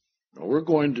 Now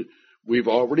we've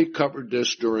already covered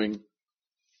this during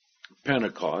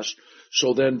Pentecost.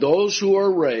 So then those who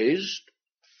are raised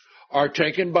are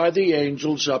taken by the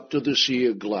angels up to the sea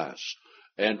of glass.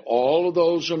 And all of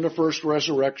those in the first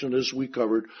resurrection, as we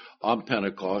covered on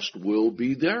Pentecost, will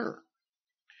be there.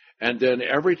 And then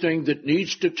everything that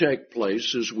needs to take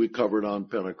place, as we covered on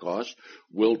Pentecost,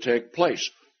 will take place.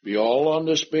 Be all on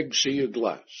this big sea of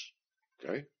glass.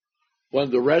 Okay?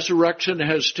 When the resurrection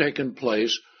has taken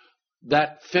place,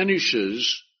 that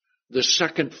finishes the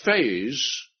second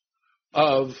phase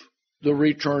of the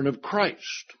return of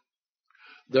Christ.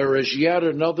 There is yet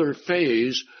another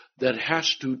phase that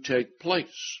has to take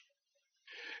place.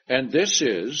 And this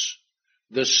is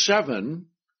the 7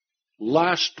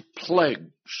 last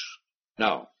plagues.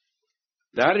 Now,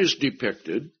 that is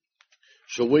depicted,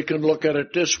 so we can look at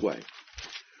it this way.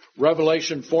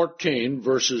 Revelation 14,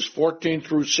 verses 14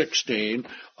 through 16,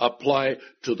 apply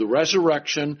to the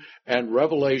resurrection, and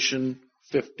Revelation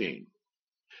 15.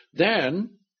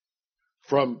 Then,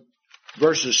 from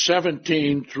verses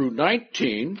 17 through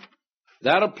 19,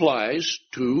 that applies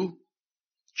to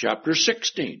chapter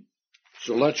 16.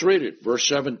 So let's read it. Verse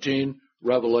 17,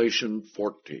 Revelation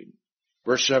 14.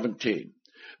 Verse 17.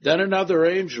 Then another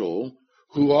angel,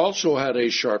 who also had a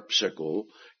sharp sickle,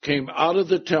 came out of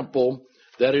the temple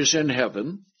that is in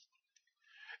heaven,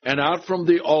 and out from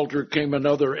the altar came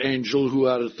another angel who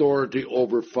had authority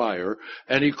over fire,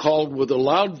 and he called with a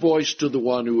loud voice to the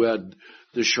one who had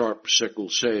the sharp sickle,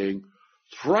 saying,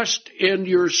 Thrust in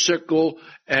your sickle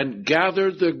and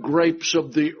gather the grapes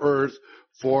of the earth,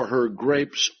 for her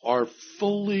grapes are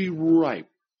fully ripe.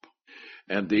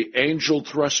 And the angel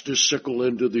thrust his sickle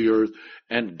into the earth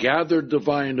and gathered the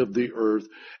vine of the earth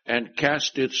and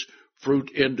cast its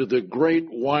fruit into the great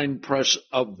winepress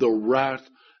of the wrath,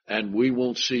 and we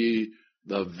will see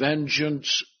the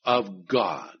vengeance of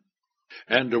God.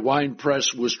 And the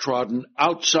winepress was trodden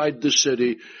outside the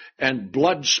city, and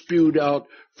blood spewed out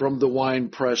from the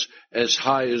winepress as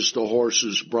high as the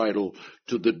horse's bridle,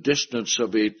 to the distance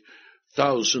of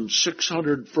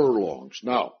 8,600 furlongs.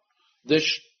 Now,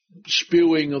 this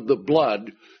spewing of the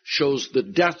blood shows the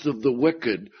death of the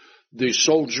wicked, the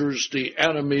soldiers, the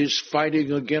enemies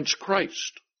fighting against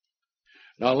Christ.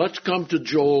 Now let's come to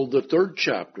Joel, the 3rd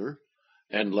chapter,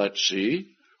 and let's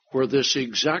see where this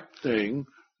exact thing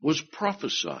was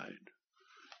prophesied.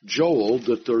 Joel,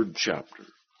 the 3rd chapter.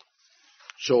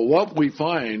 So what we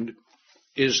find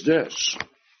is this,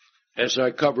 as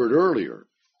I covered earlier.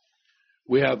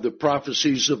 We have the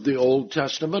prophecies of the Old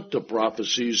Testament, the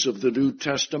prophecies of the New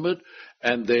Testament,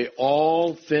 and they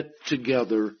all fit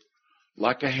together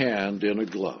like a hand in a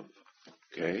glove.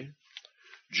 Okay?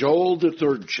 Joel, the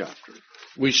 3rd chapter.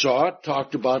 We saw it,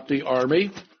 talked about the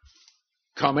army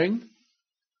coming,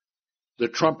 the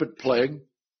trumpet plague,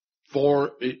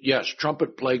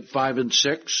 trumpet plague 5 and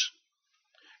 6,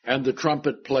 and the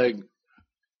trumpet plague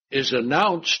is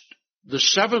announced, the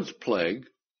 7th plague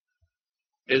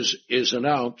is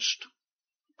announced,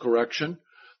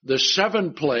 the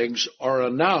 7 plagues are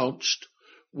announced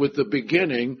with the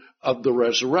beginning of the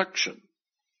resurrection.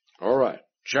 All right,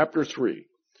 chapter 3.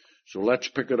 So let's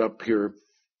pick it up here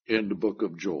in the book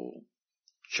of Joel.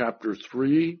 Chapter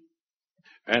 3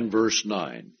 and verse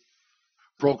 9.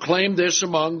 Proclaim this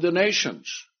among the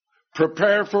nations.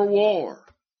 Prepare for war.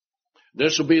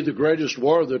 This will be the greatest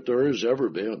war that there has ever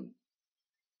been.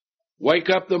 Wake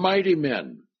up the mighty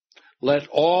men. Let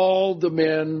all the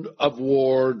men of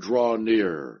war draw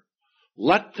near.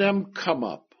 Let them come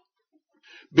up.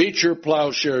 Beat your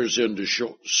plowshares into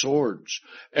swords,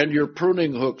 and your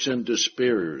pruning hooks into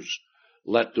spears.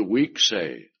 Let the weak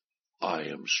say, I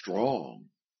am strong.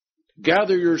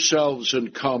 Gather yourselves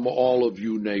and come, all of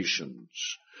you nations.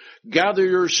 Gather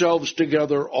yourselves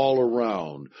together all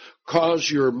around. Cause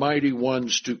your mighty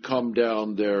ones to come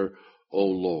down there, O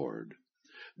Lord.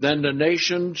 Then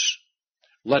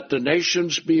let the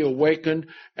nations be awakened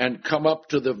and come up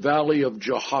to the valley of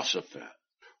Jehoshaphat.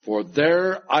 For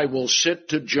there I will sit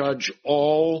to judge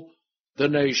all the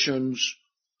nations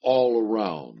all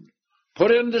around.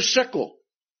 Put in the sickle.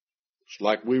 It's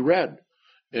like we read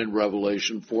in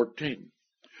Revelation 14.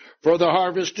 For the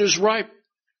harvest is ripe.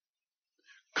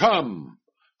 Come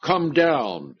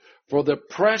down, for the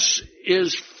press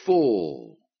is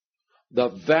full. The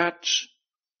vats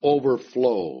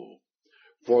overflow,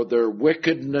 for their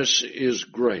wickedness is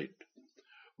great.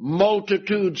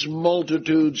 Multitudes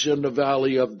in the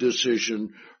valley of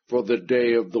decision, for the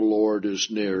day of the Lord is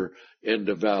near in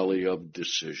the valley of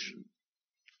decision.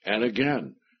 And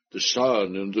again, the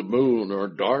sun and the moon are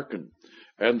darkened,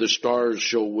 and the stars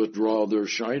shall withdraw their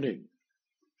shining.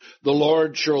 The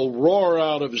Lord shall roar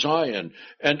out of Zion,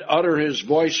 and utter his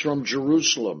voice from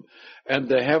Jerusalem, and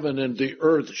the heaven and the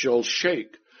earth shall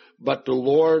shake. But the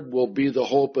Lord will be the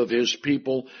hope of his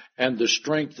people, and the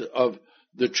strength of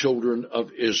the children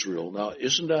of Israel. Now,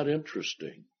 isn't that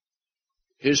interesting?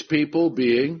 His people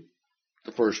being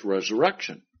the first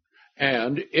resurrection,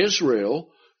 and Israel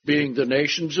being the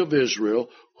nations of Israel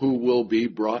who will be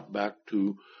brought back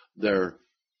to their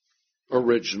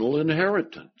original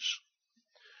inheritance.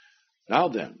 Now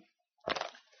then,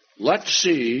 let's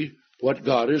see what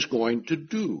God is going to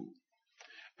do.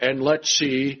 And let's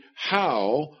see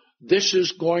how this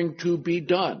is going to be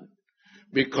done.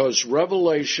 Because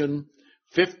Revelation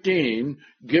 15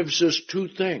 gives us two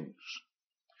things.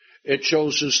 It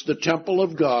shows us the temple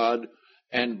of God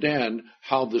and then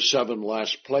how the 7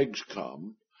 last plagues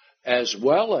come, as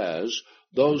well as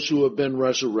those who have been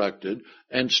resurrected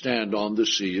and stand on the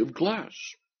sea of glass.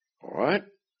 All right?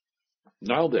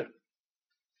 Now then,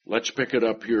 let's pick it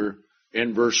up here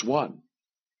in verse 1.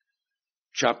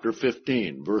 Chapter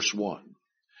 15, verse 1.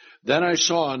 Then I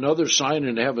saw another sign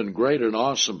in heaven, great and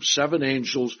awesome, 7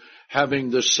 angels having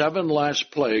the 7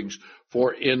 last plagues,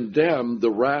 for in them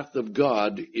the wrath of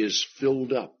God is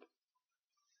filled up.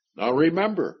 Now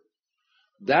remember,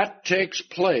 that takes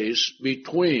place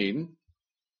between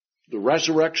the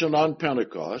resurrection on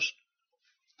Pentecost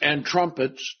and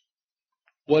trumpets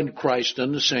when Christ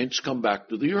and the saints come back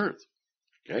to the earth.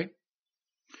 Okay?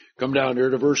 Come down here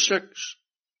to verse 6.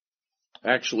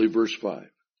 Actually, verse 5.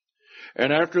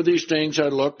 And after these things I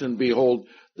looked, and behold,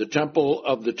 the temple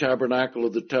of the tabernacle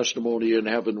of the testimony in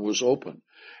heaven was open.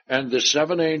 And the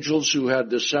 7 angels who had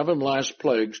the 7 last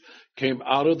plagues came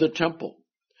out of the temple.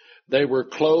 They were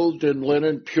clothed in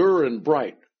linen pure and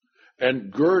bright,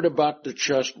 and girt about the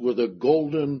chest with a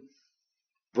golden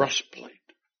breastplate.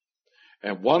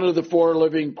 And one of the 4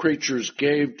 living creatures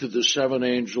gave to the 7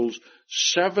 angels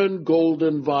 7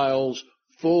 golden vials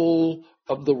full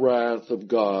of the wrath of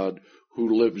God,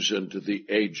 who lives into the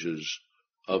ages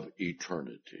of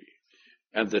eternity.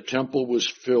 And the temple was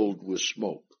filled with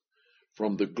smoke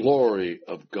from the glory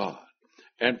of God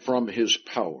and from his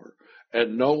power.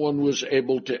 And no one was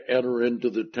able to enter into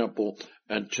the temple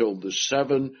until the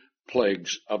 7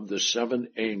 plagues of the 7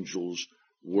 angels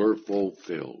were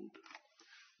fulfilled.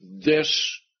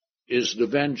 This is the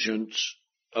vengeance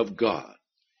of God.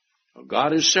 Now,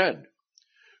 God has said,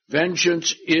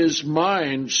 vengeance is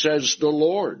mine, says the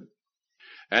Lord.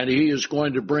 And he is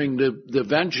going to bring the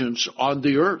vengeance on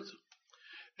the earth.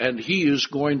 And he is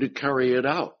going to carry it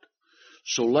out.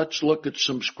 So let's look at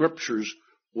some scriptures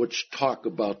which talk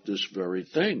about this very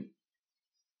thing.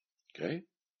 Okay?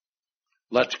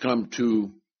 Let's come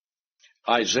to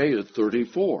Isaiah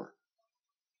 34.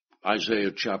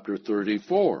 Isaiah chapter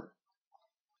 34.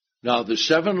 Now the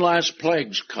 7 last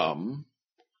plagues come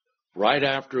right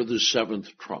after the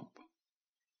 7th trump.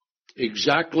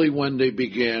 Exactly when they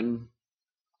begin,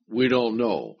 we don't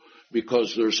know,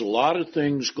 because there's a lot of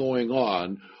things going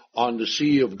on the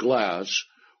sea of glass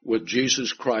with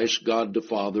Jesus Christ, God the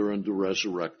Father, and the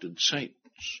resurrected saints.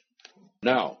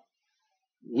 Now,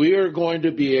 we are going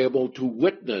to be able to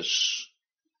witness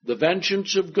the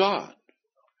vengeance of God,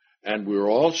 and we're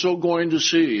also going to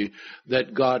see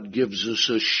that God gives us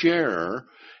a share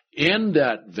in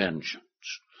that vengeance,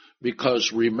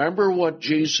 because remember what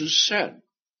Jesus said.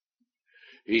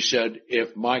 He said,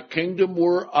 if my kingdom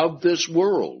were of this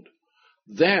world,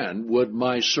 then would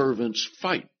my servants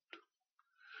fight.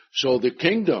 So the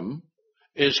kingdom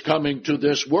is coming to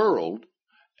this world,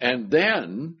 and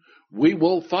then we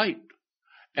will fight.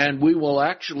 And we will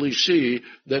actually see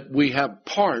that we have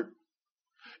part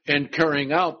in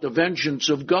carrying out the vengeance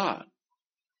of God.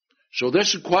 So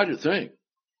this is quite a thing.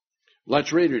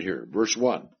 Let's read it here, verse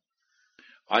 1,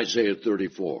 Isaiah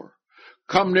 34.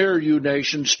 Come near, you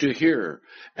nations, to hear,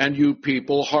 and you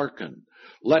people hearken.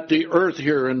 Let the earth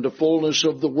hear, and the fullness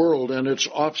of the world and its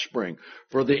offspring.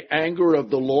 For the anger of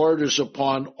the Lord is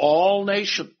upon all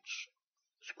nations.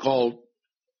 It's called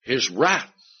his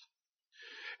wrath.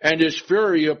 And his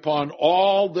fury upon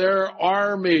all their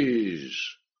armies.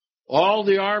 All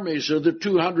the armies are the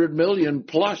 200 million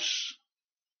plus.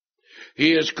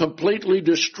 He has completely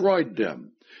destroyed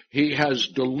them. He has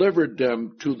delivered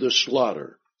them to the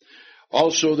slaughter.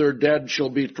 Also their dead shall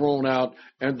be thrown out,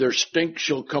 and their stink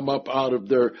shall come up out of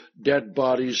their dead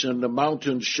bodies, and the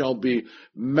mountains shall be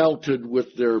melted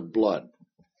with their blood.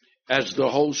 As the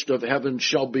host of heaven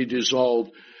shall be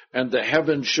dissolved, and the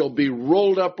heavens shall be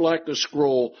rolled up like a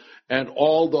scroll, and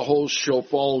all the hosts shall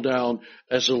fall down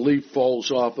as a leaf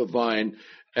falls off a vine,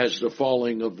 as the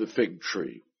falling of the fig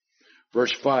tree.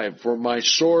 Verse 5, for my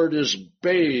sword is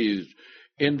bathed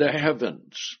in the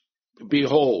heavens.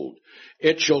 Behold,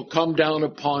 it shall come down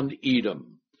upon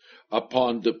Edom,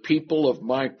 upon the people of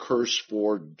my curse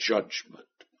for judgment.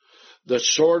 The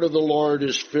sword of the Lord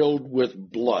is filled with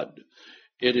blood.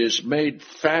 It is made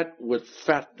fat with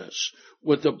fatness,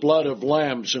 with the blood of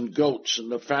lambs and goats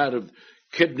and the fat of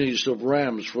kidneys of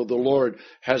rams, for the Lord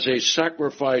has a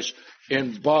sacrifice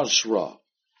in Bozrah,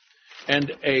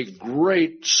 and a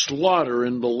great slaughter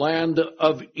in the land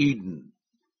of Eden.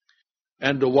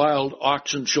 And the wild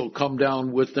oxen shall come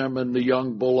down with them, and the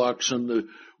young bullocks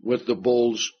with the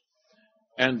bulls.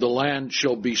 and the land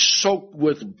shall be soaked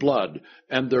with blood,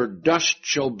 and their dust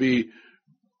shall be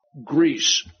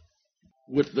grease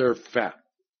with their fat.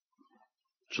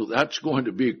 So that's going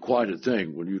to be quite a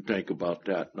thing when you think about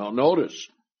that. Now notice,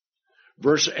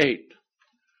 verse 8,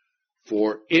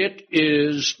 for it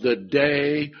is the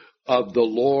day of the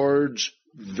Lord's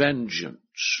vengeance,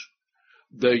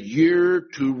 the year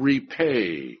to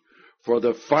repay for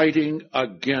the fighting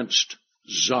against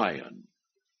Zion.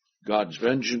 God's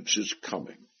vengeance is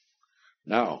coming.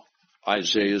 Now,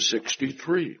 Isaiah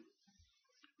 63.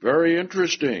 Very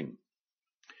interesting.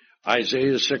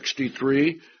 Isaiah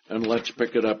 63, and let's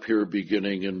pick it up here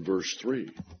beginning in verse 3.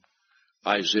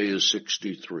 Isaiah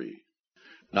 63.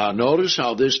 Now notice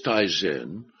how this ties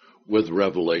in with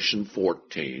Revelation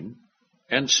 14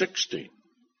 and 16.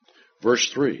 Verse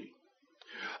 3.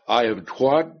 I have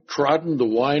trodden the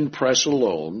winepress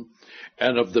alone,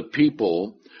 and of the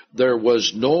people there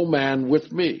was no man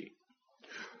with me.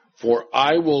 For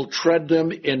I will tread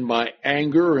them in my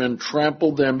anger and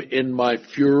trample them in my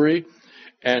fury,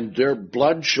 and their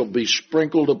blood shall be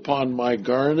sprinkled upon my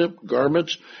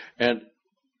garments, and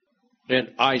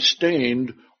I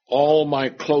stained all my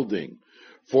clothing.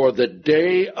 For the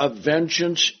day of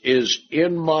vengeance is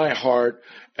in my heart,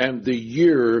 and the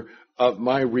year of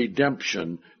my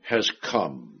redemption has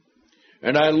come.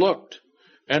 And I looked,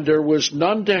 and there was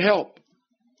none to help,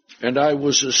 and I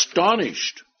was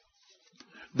astonished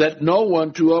that no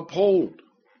one to uphold.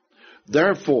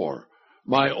 Therefore,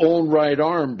 my own right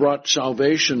arm brought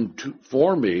salvation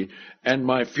for me, and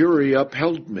my fury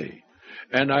upheld me.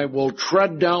 And I will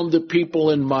tread down the people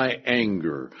in my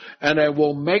anger, and I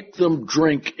will make them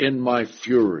drink in my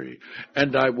fury,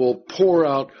 and I will pour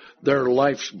out their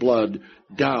life's blood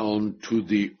down to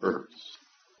the earth.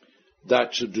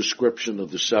 That's a description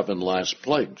of the 7 last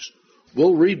plagues.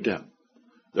 We'll read them.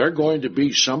 They're going to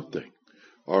be something.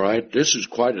 All right, this is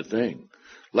quite a thing.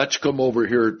 Let's come over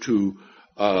here to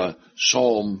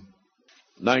Psalm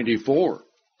 94.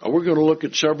 Now, we're going to look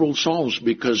at several Psalms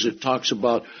because it talks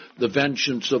about the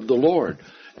vengeance of the Lord.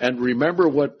 And remember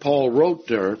what Paul wrote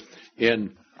there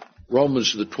in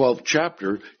Romans, the 12th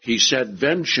chapter. He said,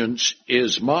 vengeance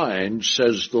is mine,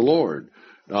 says the Lord.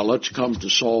 Now, let's come to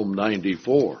Psalm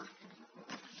 94.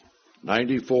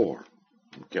 94,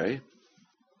 okay?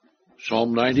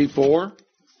 Psalm 94.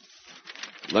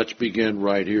 Let's begin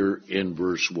right here in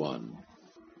verse 1.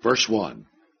 Verse 1.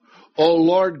 O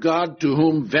Lord God, to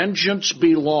whom vengeance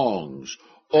belongs,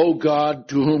 O God,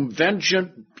 to whom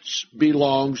vengeance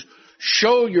belongs,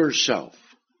 show yourself.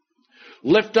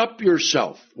 Lift up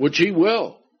yourself, which he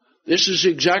will. This is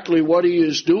exactly what he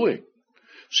is doing.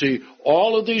 See,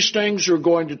 all of these things are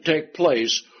going to take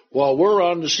place while we're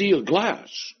on the sea of glass.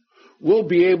 We'll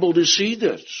be able to see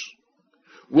this.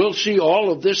 We'll see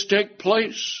all of this take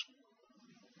place.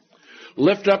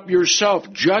 Lift up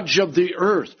yourself, judge of the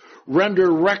earth.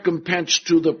 Render recompense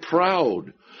to the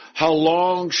proud. How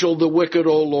long shall the wicked,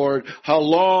 O Lord, how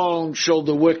long shall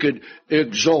the wicked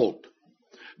exult?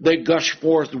 They gush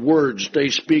forth words, they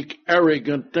speak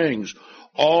arrogant things.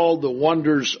 All the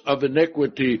wonders of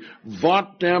iniquity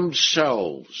vaunt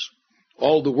themselves.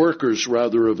 All the workers,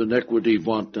 rather, of iniquity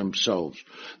vaunt themselves.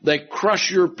 They crush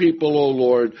your people, O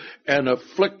Lord, and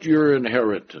afflict your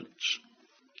inheritance.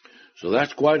 So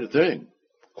that's quite a thing,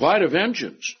 quite a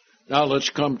vengeance. Now let's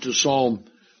come to Psalm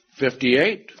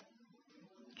 58.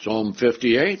 Psalm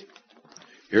 58.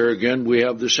 Here again we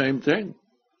have the same thing.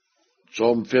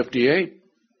 Psalm 58.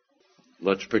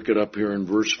 Let's pick it up here in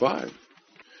verse 5.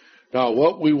 Now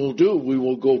what we will do, we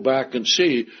will go back and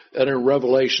see that in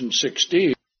Revelation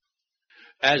 16,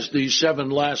 as these 7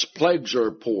 last plagues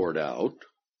are poured out,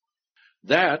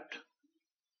 that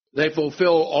they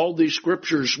fulfill all these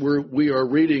scriptures where we are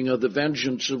reading of the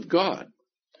vengeance of God.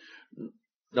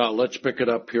 Now, let's pick it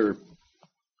up here.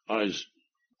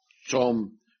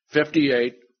 Psalm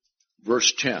 58,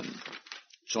 verse 10.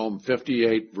 Psalm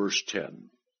 58, verse 10.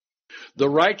 The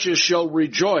righteous shall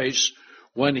rejoice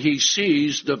when he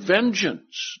sees the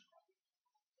vengeance.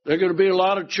 There's going to be a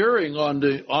lot of cheering on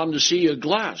the sea of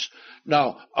glass.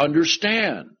 Now,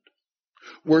 understand,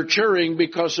 we're cheering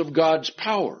because of God's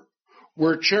power.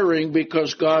 We're cheering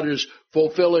because God is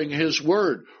fulfilling his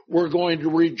word. We're going to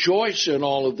rejoice in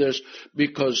all of this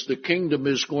because the kingdom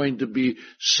is going to be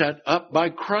set up by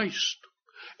Christ.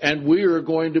 And we are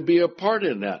going to be a part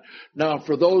in that. Now,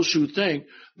 for those who think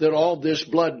that all this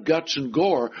blood, guts, and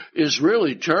gore is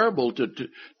really terrible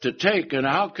to take, and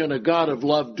how can a God of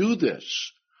love do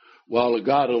this? Well, a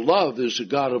God of love is a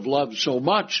God of love so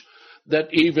much that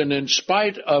even in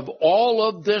spite of all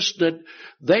of this that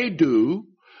they do,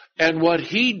 and what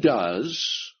he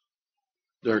does,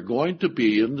 They're going to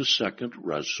be in the second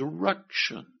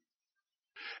resurrection.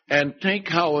 And think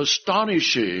how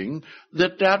astonishing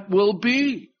that will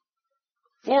be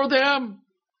for them.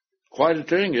 Quite a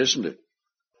thing, isn't it?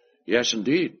 Yes,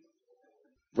 indeed.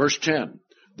 Verse 10,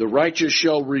 the righteous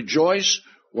shall rejoice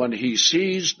when he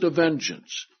sees the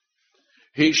vengeance.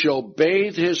 He shall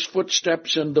bathe his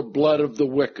footsteps in the blood of the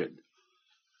wicked,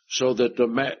 so that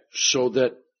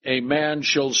a man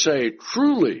shall say,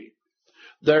 truly,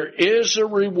 there is a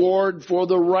reward for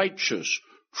the righteous.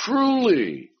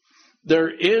 Truly, there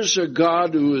is a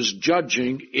God who is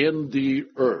judging in the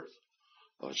earth.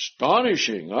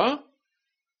 Astonishing, huh?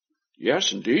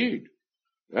 Yes, indeed.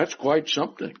 That's quite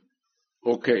something.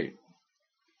 Okay,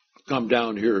 come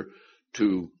down here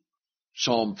to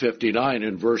Psalm 59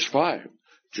 in verse 5.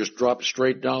 Just drop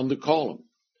straight down the column.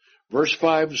 Verse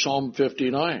 5, Psalm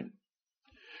 59.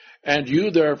 And you,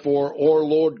 therefore, O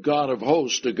Lord God of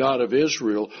hosts, the God of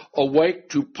Israel, awake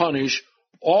to punish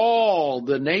all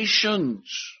the nations.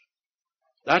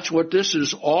 That's what this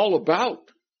is all about.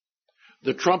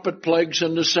 The trumpet plagues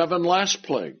and the 7 last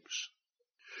plagues.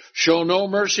 Show no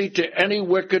mercy to any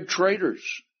wicked traitors.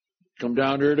 Come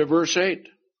down here to verse 8.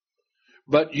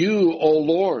 But you, O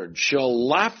Lord, shall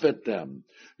laugh at them.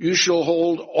 You shall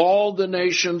hold all the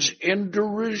nations in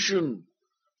derision.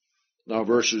 Now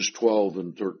verses 12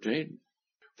 and 13.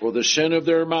 For the sin of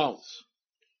their mouth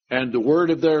and the word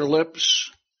of their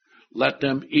lips, let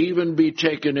them even be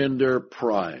taken in their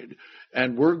pride.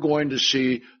 And we're going to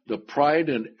see the pride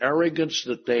and arrogance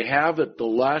that they have at the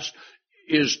last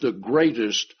is the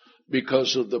greatest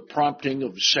because of the prompting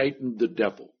of Satan the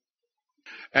devil.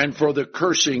 And for the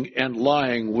cursing and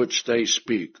lying which they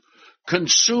speak.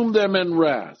 Consume them in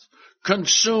wrath.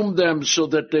 Consume them so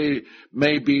that they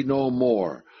may be no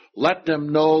more. Let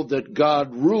them know that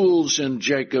God rules in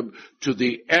Jacob to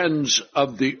the ends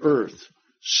of the earth.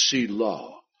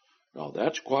 Selah. Now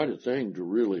that's quite a thing to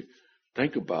really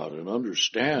think about and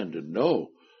understand and know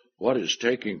what is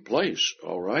taking place,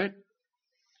 all right?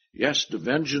 Yes, the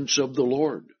vengeance of the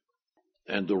Lord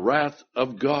and the wrath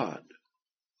of God.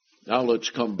 Now let's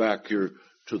come back here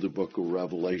to the book of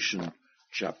Revelation,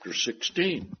 chapter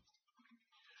 16.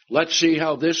 Let's see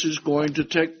how this is going to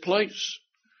take place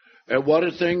and what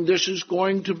a thing this is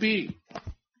going to be.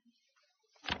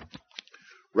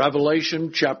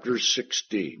 Revelation, chapter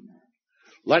 16.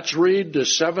 Let's read the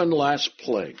 7 last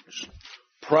plagues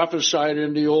prophesied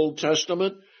in the Old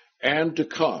Testament and to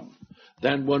come.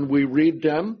 Then when we read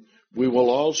them, we will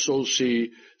also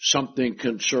see something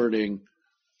concerning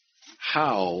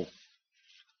how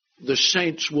the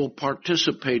saints will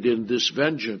participate in this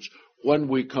vengeance when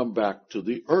we come back to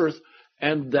the earth,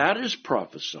 and that is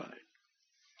prophesied.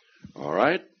 All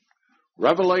right?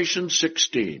 Revelation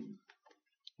 16,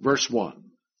 verse 1.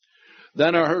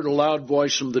 Then I heard a loud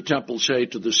voice from the temple say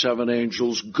to the 7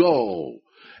 angels, go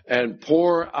and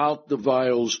pour out the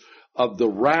vials of the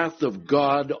wrath of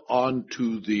God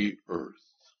onto the earth.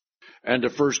 And the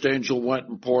first angel went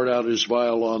and poured out his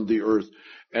vial on the earth,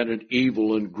 and an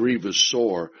evil and grievous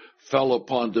sore fell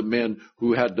upon the men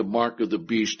who had the mark of the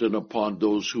beast and upon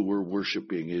those who were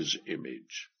worshiping his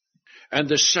image. And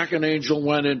the second angel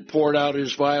went and poured out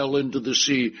his vial into the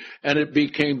sea, and it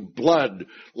became blood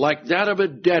like that of a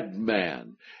dead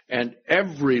man, and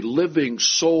every living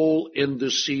soul in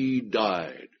the sea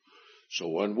died. So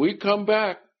when we come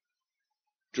back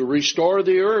to restore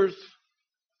the earth,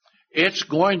 it's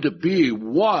going to be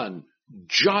one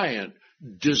giant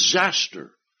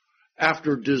disaster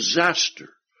after disaster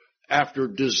after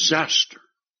disaster.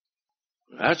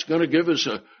 That's going to give us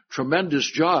a tremendous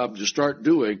job to start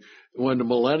doing when the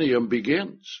millennium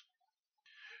begins.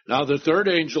 Now the third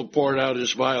angel poured out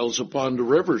his vials upon the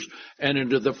rivers and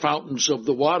into the fountains of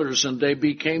the waters, and they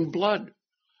became blood.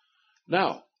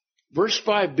 Now, verse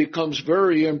 5 becomes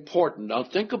very important. Now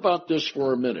think about this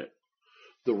for a minute.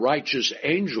 The righteous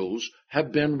angels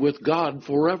have been with God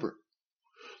forever.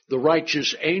 The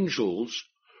righteous angels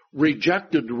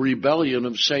rejected the rebellion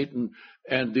of Satan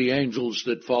and the angels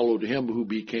that followed him who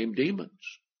became demons.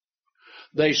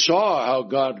 They saw how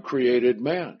God created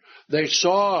man. They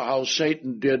saw how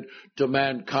Satan did to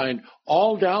mankind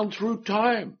all down through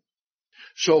time.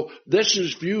 So this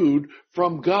is viewed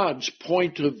from God's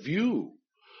point of view.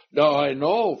 Now I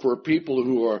know for people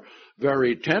who are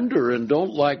very tender and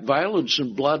don't like violence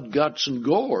and blood, guts, and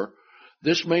gore,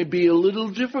 this may be a little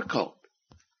difficult.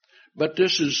 But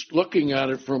this is looking at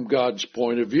it from God's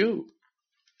point of view.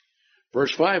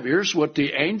 Verse 5, here's what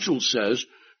the angel says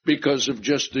because of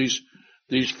just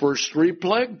these first 3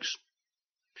 plagues.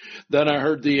 Then I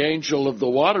heard the angel of the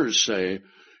waters say,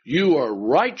 you are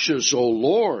righteous, O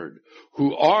Lord,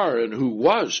 who are and who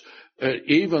was,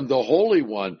 even the Holy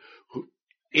One,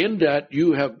 in that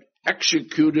you have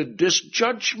executed this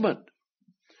judgment,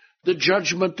 the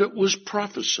judgment that was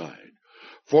prophesied.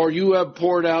 For you have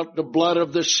poured out the blood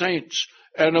of the saints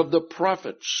and of the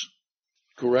prophets.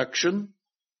 Correction.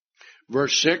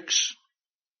 Verse 6.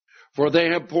 For they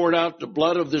have poured out the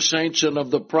blood of the saints and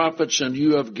of the prophets, and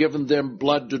you have given them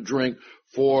blood to drink,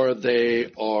 for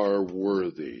they are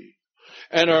worthy.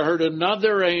 And I heard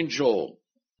another angel,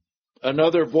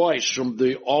 another voice from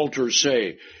the altar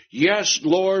say, Yes,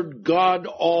 Lord God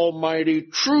Almighty,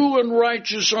 true and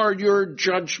righteous are your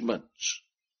judgments.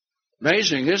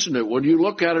 Amazing, isn't it, when you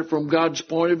look at it from God's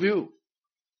point of view?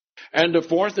 And the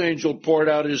fourth angel poured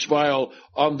out his vial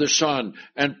on the sun,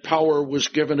 and power was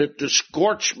given it to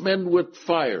scorch men with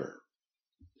fire.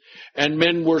 And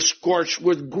men were scorched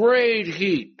with great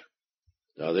heat.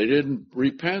 Now, they didn't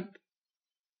repent.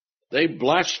 They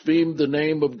blasphemed the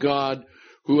name of God,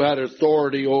 who had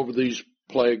authority over these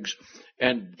plagues,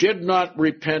 and did not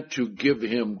repent to give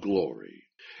him glory.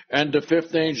 And the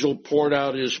fifth angel poured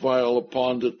out his vial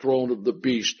upon the throne of the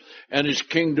beast, and his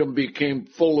kingdom became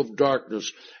full of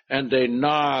darkness, and they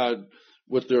gnawed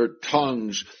with their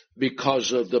tongues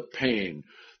because of the pain.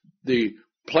 The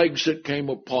plagues that came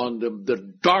upon them,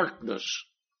 the darkness,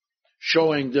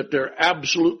 showing that they're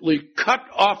absolutely cut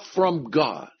off from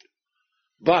God.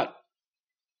 But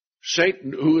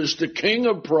Satan, who is the king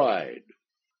of pride,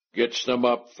 gets them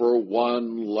up for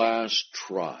one last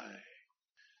try.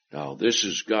 Now, this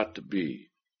has got to be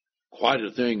quite a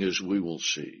thing, as we will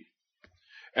see.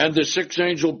 And the sixth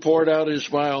angel poured out his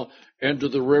vial into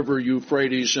the river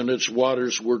Euphrates, and its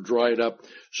waters were dried up,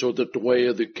 so that the way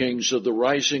of the kings of the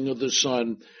rising of the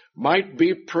sun might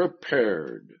be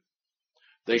prepared.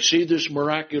 They see this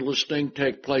miraculous thing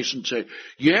take place and say,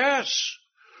 yes,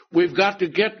 we've got to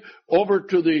get over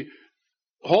to the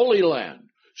Holy Land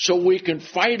so we can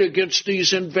fight against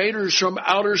these invaders from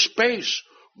outer space.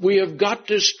 We have got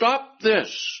to stop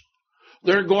this.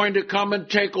 They're going to come and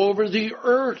take over the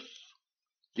earth.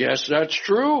 Yes, that's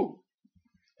true.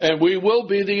 And we will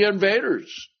be the invaders.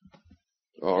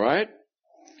 All right?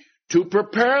 To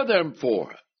prepare them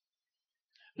for it.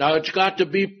 Now, it's got to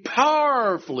be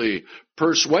powerfully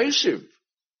persuasive.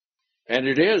 And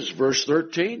it is, verse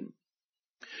 13.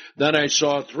 Then I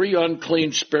saw 3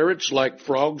 unclean spirits like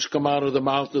frogs come out of the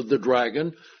mouth of the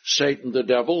dragon, Satan the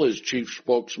devil, his chief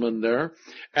spokesman there,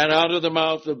 and out of the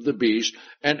mouth of the beast,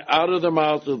 and out of the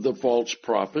mouth of the false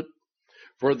prophet.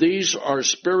 For these are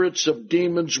spirits of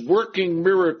demons working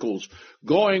miracles,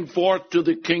 going forth to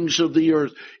the kings of the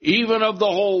earth, even of the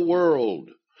whole world,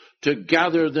 to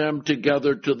gather them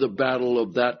together to the battle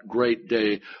of that great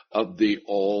day of the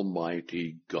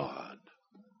Almighty God.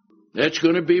 That's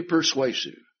going to be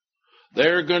persuasive.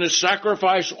 They're going to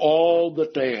sacrifice all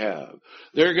that they have.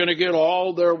 They're going to get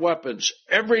all their weapons,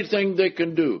 everything they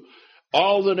can do.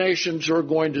 All the nations are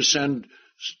going to send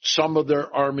some of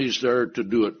their armies there to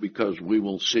do it, because we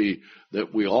will see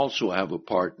that we also have a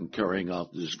part in carrying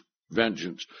out this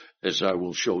vengeance, as I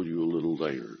will show you a little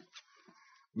later.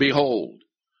 Behold,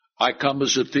 I come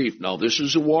as a thief. Now, this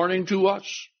is a warning to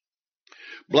us.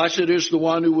 Blessed is the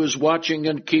one who is watching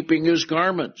and keeping his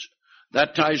garments.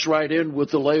 That ties right in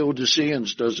with the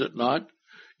Laodiceans, does it not?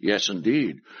 Yes,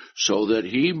 indeed. So that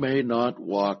he may not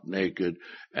walk naked,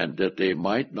 and that they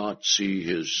might not see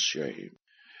his shame.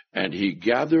 And he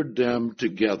gathered them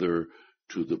together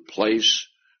to the place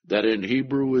that in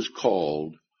Hebrew is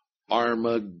called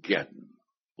Armageddon.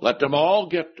 Let them all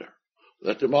get there.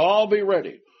 Let them all be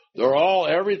ready.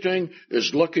 Everything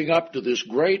is looking up to this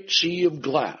great sea of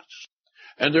glass.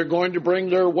 And they're going to bring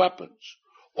their weapons,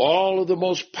 all of the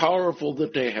most powerful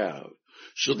that they have,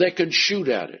 so they can shoot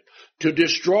at it, to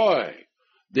destroy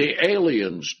the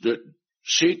aliens that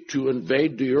seek to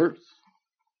invade the earth.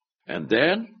 And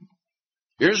then,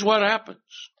 here's what happens.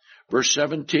 Verse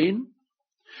 17,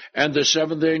 and the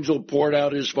seventh angel poured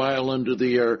out his vial into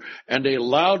the air, and a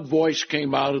loud voice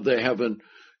came out of heaven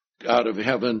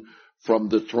from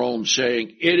the throne,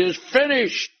 saying, It is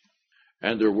finished!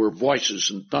 And there were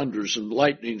voices and thunders and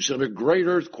lightnings and a great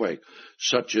earthquake,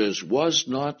 such as was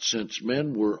not since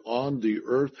men were on the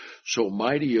earth, so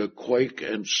mighty a quake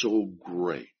and so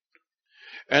great.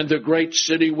 And the great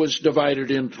city was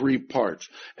divided in 3 parts,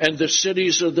 and the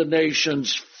cities of the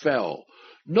nations fell.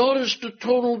 Notice the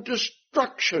total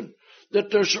destruction that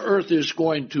this earth is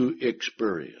going to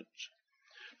experience.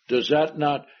 Does that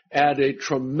not add a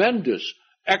tremendous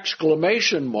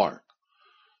exclamation mark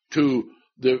to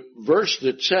the verse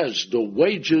that says, the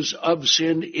wages of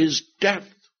sin is death?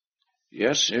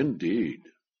 Yes, indeed.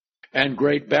 And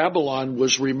great Babylon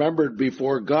was remembered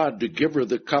before God to give her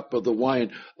the cup of the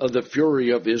wine of the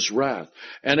fury of his wrath.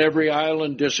 And every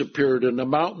island disappeared, and the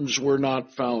mountains were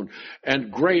not found.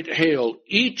 And great hail,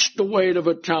 each the weight of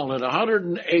a talent,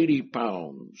 180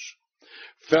 pounds,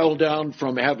 fell down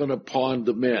from heaven upon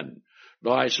the men.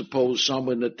 Now, I suppose some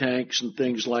in the tanks and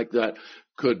things like that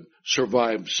could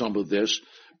survive some of this.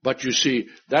 But you see,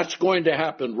 that's going to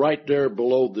happen right there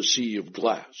below the sea of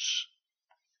glass.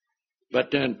 But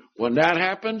then when that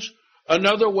happens,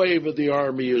 another wave of the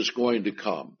army is going to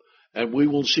come. And we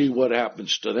will see what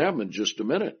happens to them in just a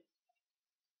minute.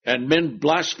 And men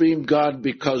blasphemed God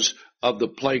because of the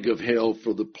plague of hail,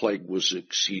 for the plague was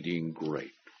exceeding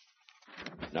great.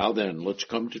 Now then, let's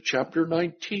come to chapter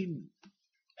 19.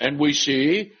 And we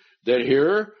see that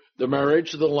here the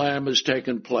marriage of the Lamb has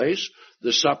taken place.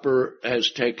 The supper has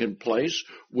taken place.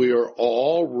 We are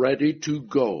all ready to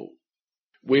go.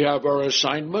 We have our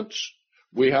assignments.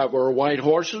 We have our white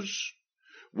horses.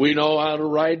 We know how to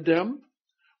ride them.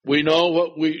 We know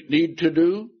what we need to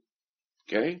do.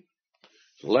 Okay?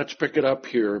 So let's pick it up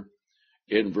here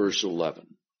in verse 11.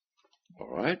 All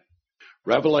right?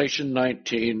 Revelation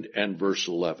 19 and verse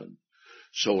 11.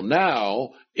 So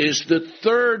now is the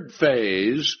third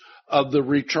phase of the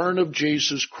return of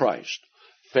Jesus Christ.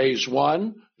 Phase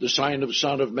 1, the sign of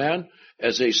Son of Man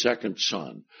as a second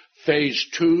son. Phase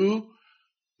 2,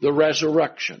 the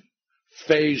resurrection.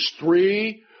 Phase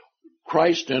 3,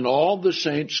 Christ and all the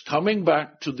saints coming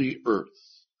back to the earth.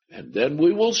 And then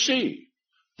we will see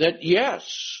that,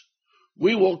 yes,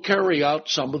 we will carry out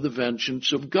some of the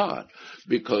vengeance of God,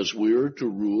 because we are to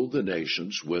rule the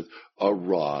nations with a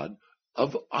rod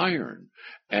of iron.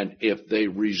 And if they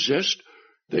resist,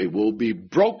 they will be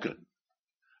broken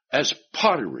as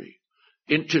pottery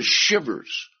into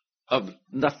shivers of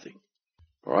nothing.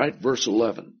 All right, verse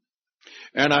 11.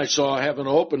 And I saw heaven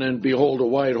open, and behold, a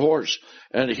white horse,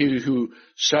 and he who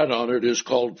sat on it is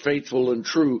called Faithful and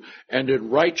True, and in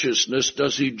righteousness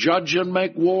does he judge and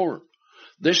make war.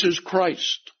 This is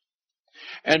Christ.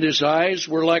 And his eyes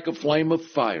were like a flame of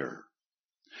fire,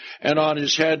 and on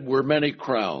his head were many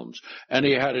crowns, and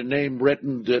he had a name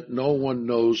written that no one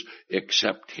knows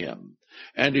except him.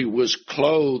 And he was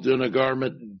clothed in a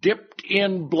garment dipped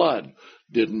in blood.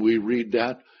 Didn't we read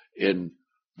that in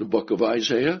the book of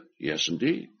Isaiah? Yes,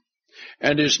 indeed.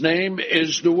 And his name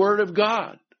is the Word of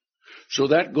God. So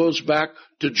that goes back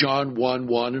to John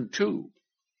 1:1 and 2.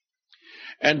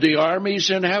 And the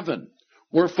armies in heaven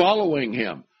were following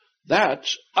him.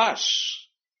 That's us.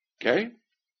 Okay?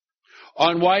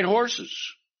 On white horses.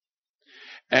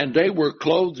 And they were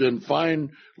clothed in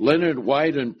fine linen,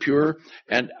 white and pure,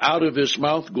 and out of his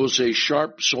mouth goes a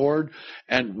sharp sword,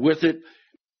 and with it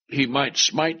he might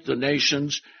smite the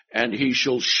nations, and he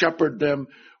shall shepherd them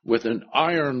with an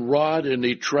iron rod, and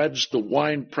he treads the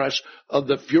winepress of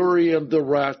the fury and the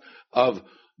wrath of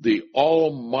the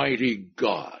Almighty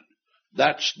God.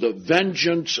 That's the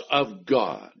vengeance of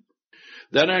God.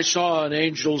 Then I saw an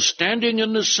angel standing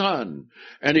in the sun,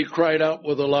 and he cried out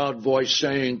with a loud voice,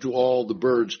 saying to all the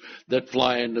birds that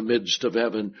fly in the midst of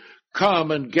heaven,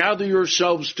 Come and gather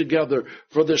yourselves together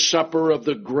for the supper of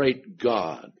the great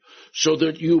God, so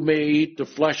that you may eat the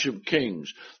flesh of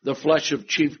kings, the flesh of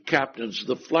chief captains,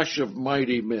 the flesh of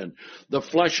mighty men, the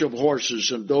flesh of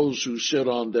horses and those who sit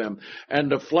on them,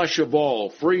 and the flesh of all,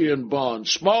 free and bond,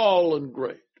 small and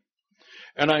great.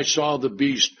 And I saw the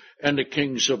beast and the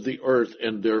kings of the earth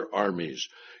and their armies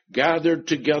gathered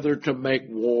together to make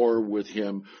war with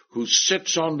him who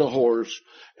sits on the horse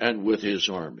and with his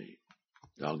army.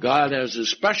 Now God has a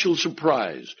special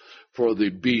surprise for the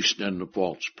beast and the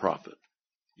false prophet.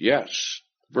 Yes,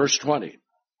 verse 20.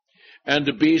 And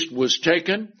the beast was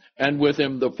taken, and with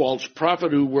him the false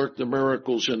prophet who worked the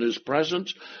miracles in his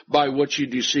presence, by which he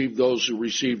deceived those who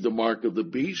received the mark of the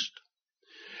beast,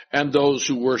 and those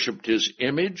who worshipped his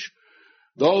image.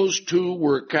 Those two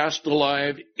were cast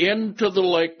alive into the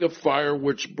lake of fire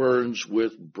which burns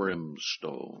with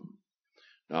brimstone.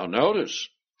 Now notice,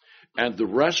 and the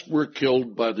rest were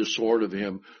killed by the sword of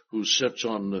him who sits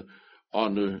on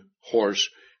the horse,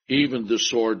 even the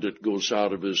sword that goes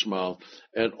out of his mouth,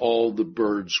 and all the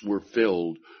birds were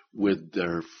filled with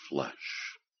their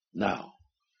flesh. Now,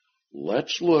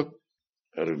 let's look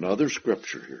at another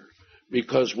scripture here,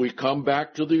 because we come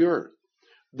back to the earth.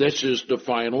 This is the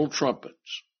final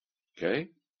trumpets. Okay?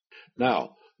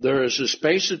 Now, there is a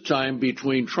space of time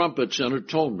between trumpets and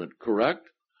atonement, correct?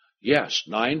 Yes,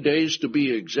 9 days to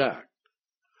be exact.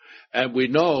 And we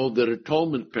know that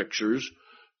atonement pictures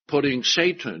putting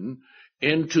Satan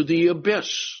into the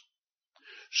abyss.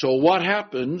 So what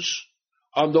happens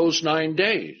on those 9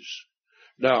 days?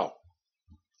 Now,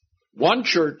 One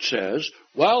church says,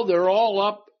 well, they're all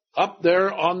up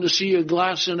there on the sea of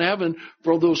glass in heaven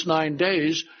for those 9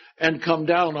 days and come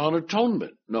down on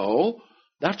atonement. No,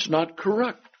 that's not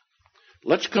correct.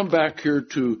 Let's come back here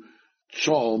to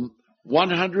Psalm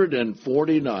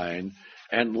 149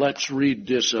 and let's read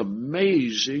this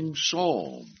amazing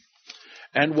psalm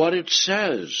and what it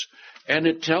says. And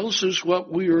it tells us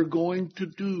what we are going to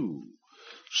do.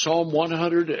 Psalm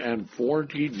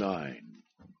 149.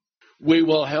 We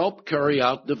will help carry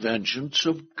out the vengeance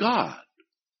of God.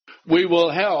 We will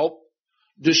help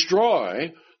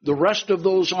destroy the rest of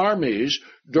those armies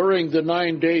during the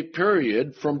 9-day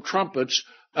period from trumpets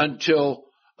until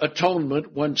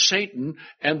atonement, when Satan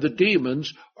and the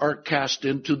demons are cast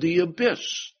into the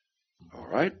abyss. All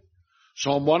right?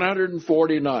 Psalm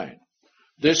 149.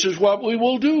 This is what we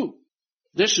will do.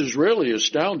 This is really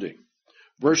astounding.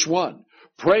 Verse 1.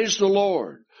 Praise the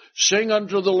Lord. Sing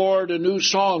unto the Lord a new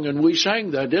song. And we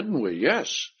sang that, didn't we?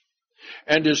 Yes.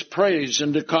 And his praise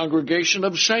in the congregation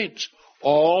of saints,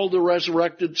 all the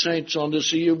resurrected saints on the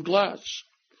sea of glass.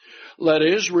 Let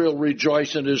Israel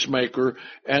rejoice in his maker,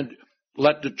 and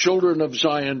let the children of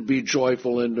Zion be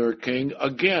joyful in their king.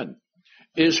 Again,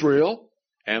 Israel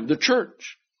and the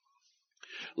church.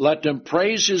 Let them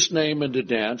praise his name in the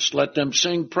dance. Let them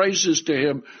sing praises to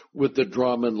him with the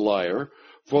drum and lyre.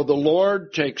 For the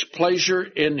Lord takes pleasure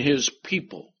in his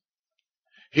people.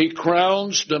 He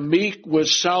crowns the meek with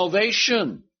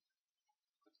salvation.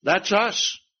 That's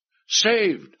us,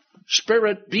 saved,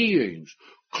 spirit beings,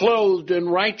 clothed in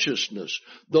righteousness,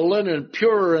 the linen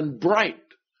pure and bright.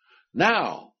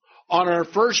 Now, on our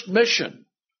first mission,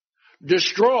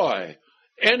 destroy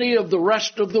any of the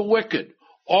rest of the wicked,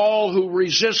 all who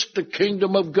resist the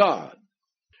kingdom of God.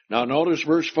 Now notice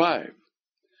verse 5.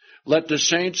 Let the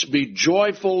saints be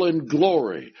joyful in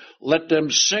glory. Let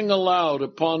them sing aloud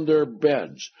upon their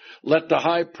beds. Let the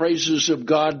high praises of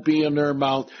God be in their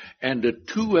mouth, and a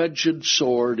two-edged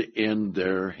sword in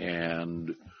their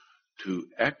hand, to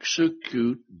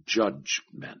execute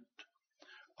judgment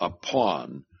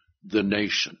upon the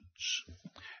nations,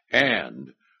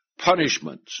 and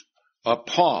punishments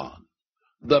upon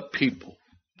the people.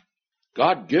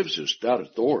 God gives us that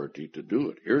authority to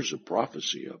do it. Here's a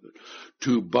prophecy of it.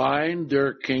 To bind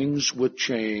their kings with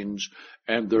chains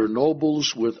and their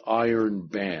nobles with iron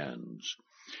bands,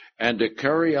 and to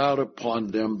carry out upon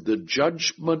them the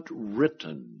judgment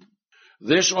written.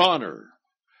 This honor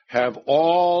have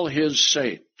all his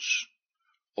saints.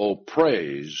 Oh,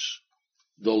 praise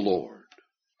the Lord.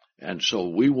 And so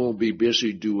we will be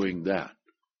busy doing that,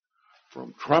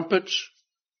 from trumpets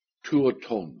to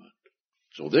atonement.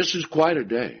 So this is quite a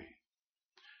day.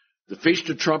 The Feast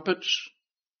of Trumpets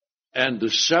and the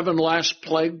 7 last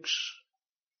plagues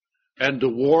and the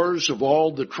wars of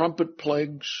all the trumpet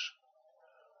plagues.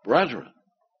 Brethren,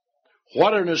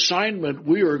 what an assignment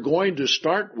we are going to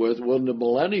start with when the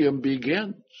millennium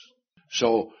begins.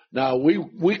 So now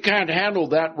we can't handle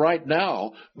that right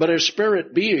now, but as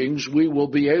spirit beings we will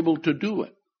be able to do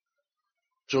it.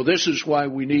 So this is why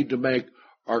we need to make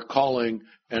our calling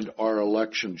and our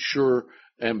election sure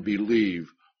and believe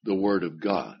the word of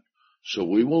God. So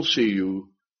we will see you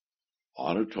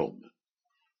on atonement.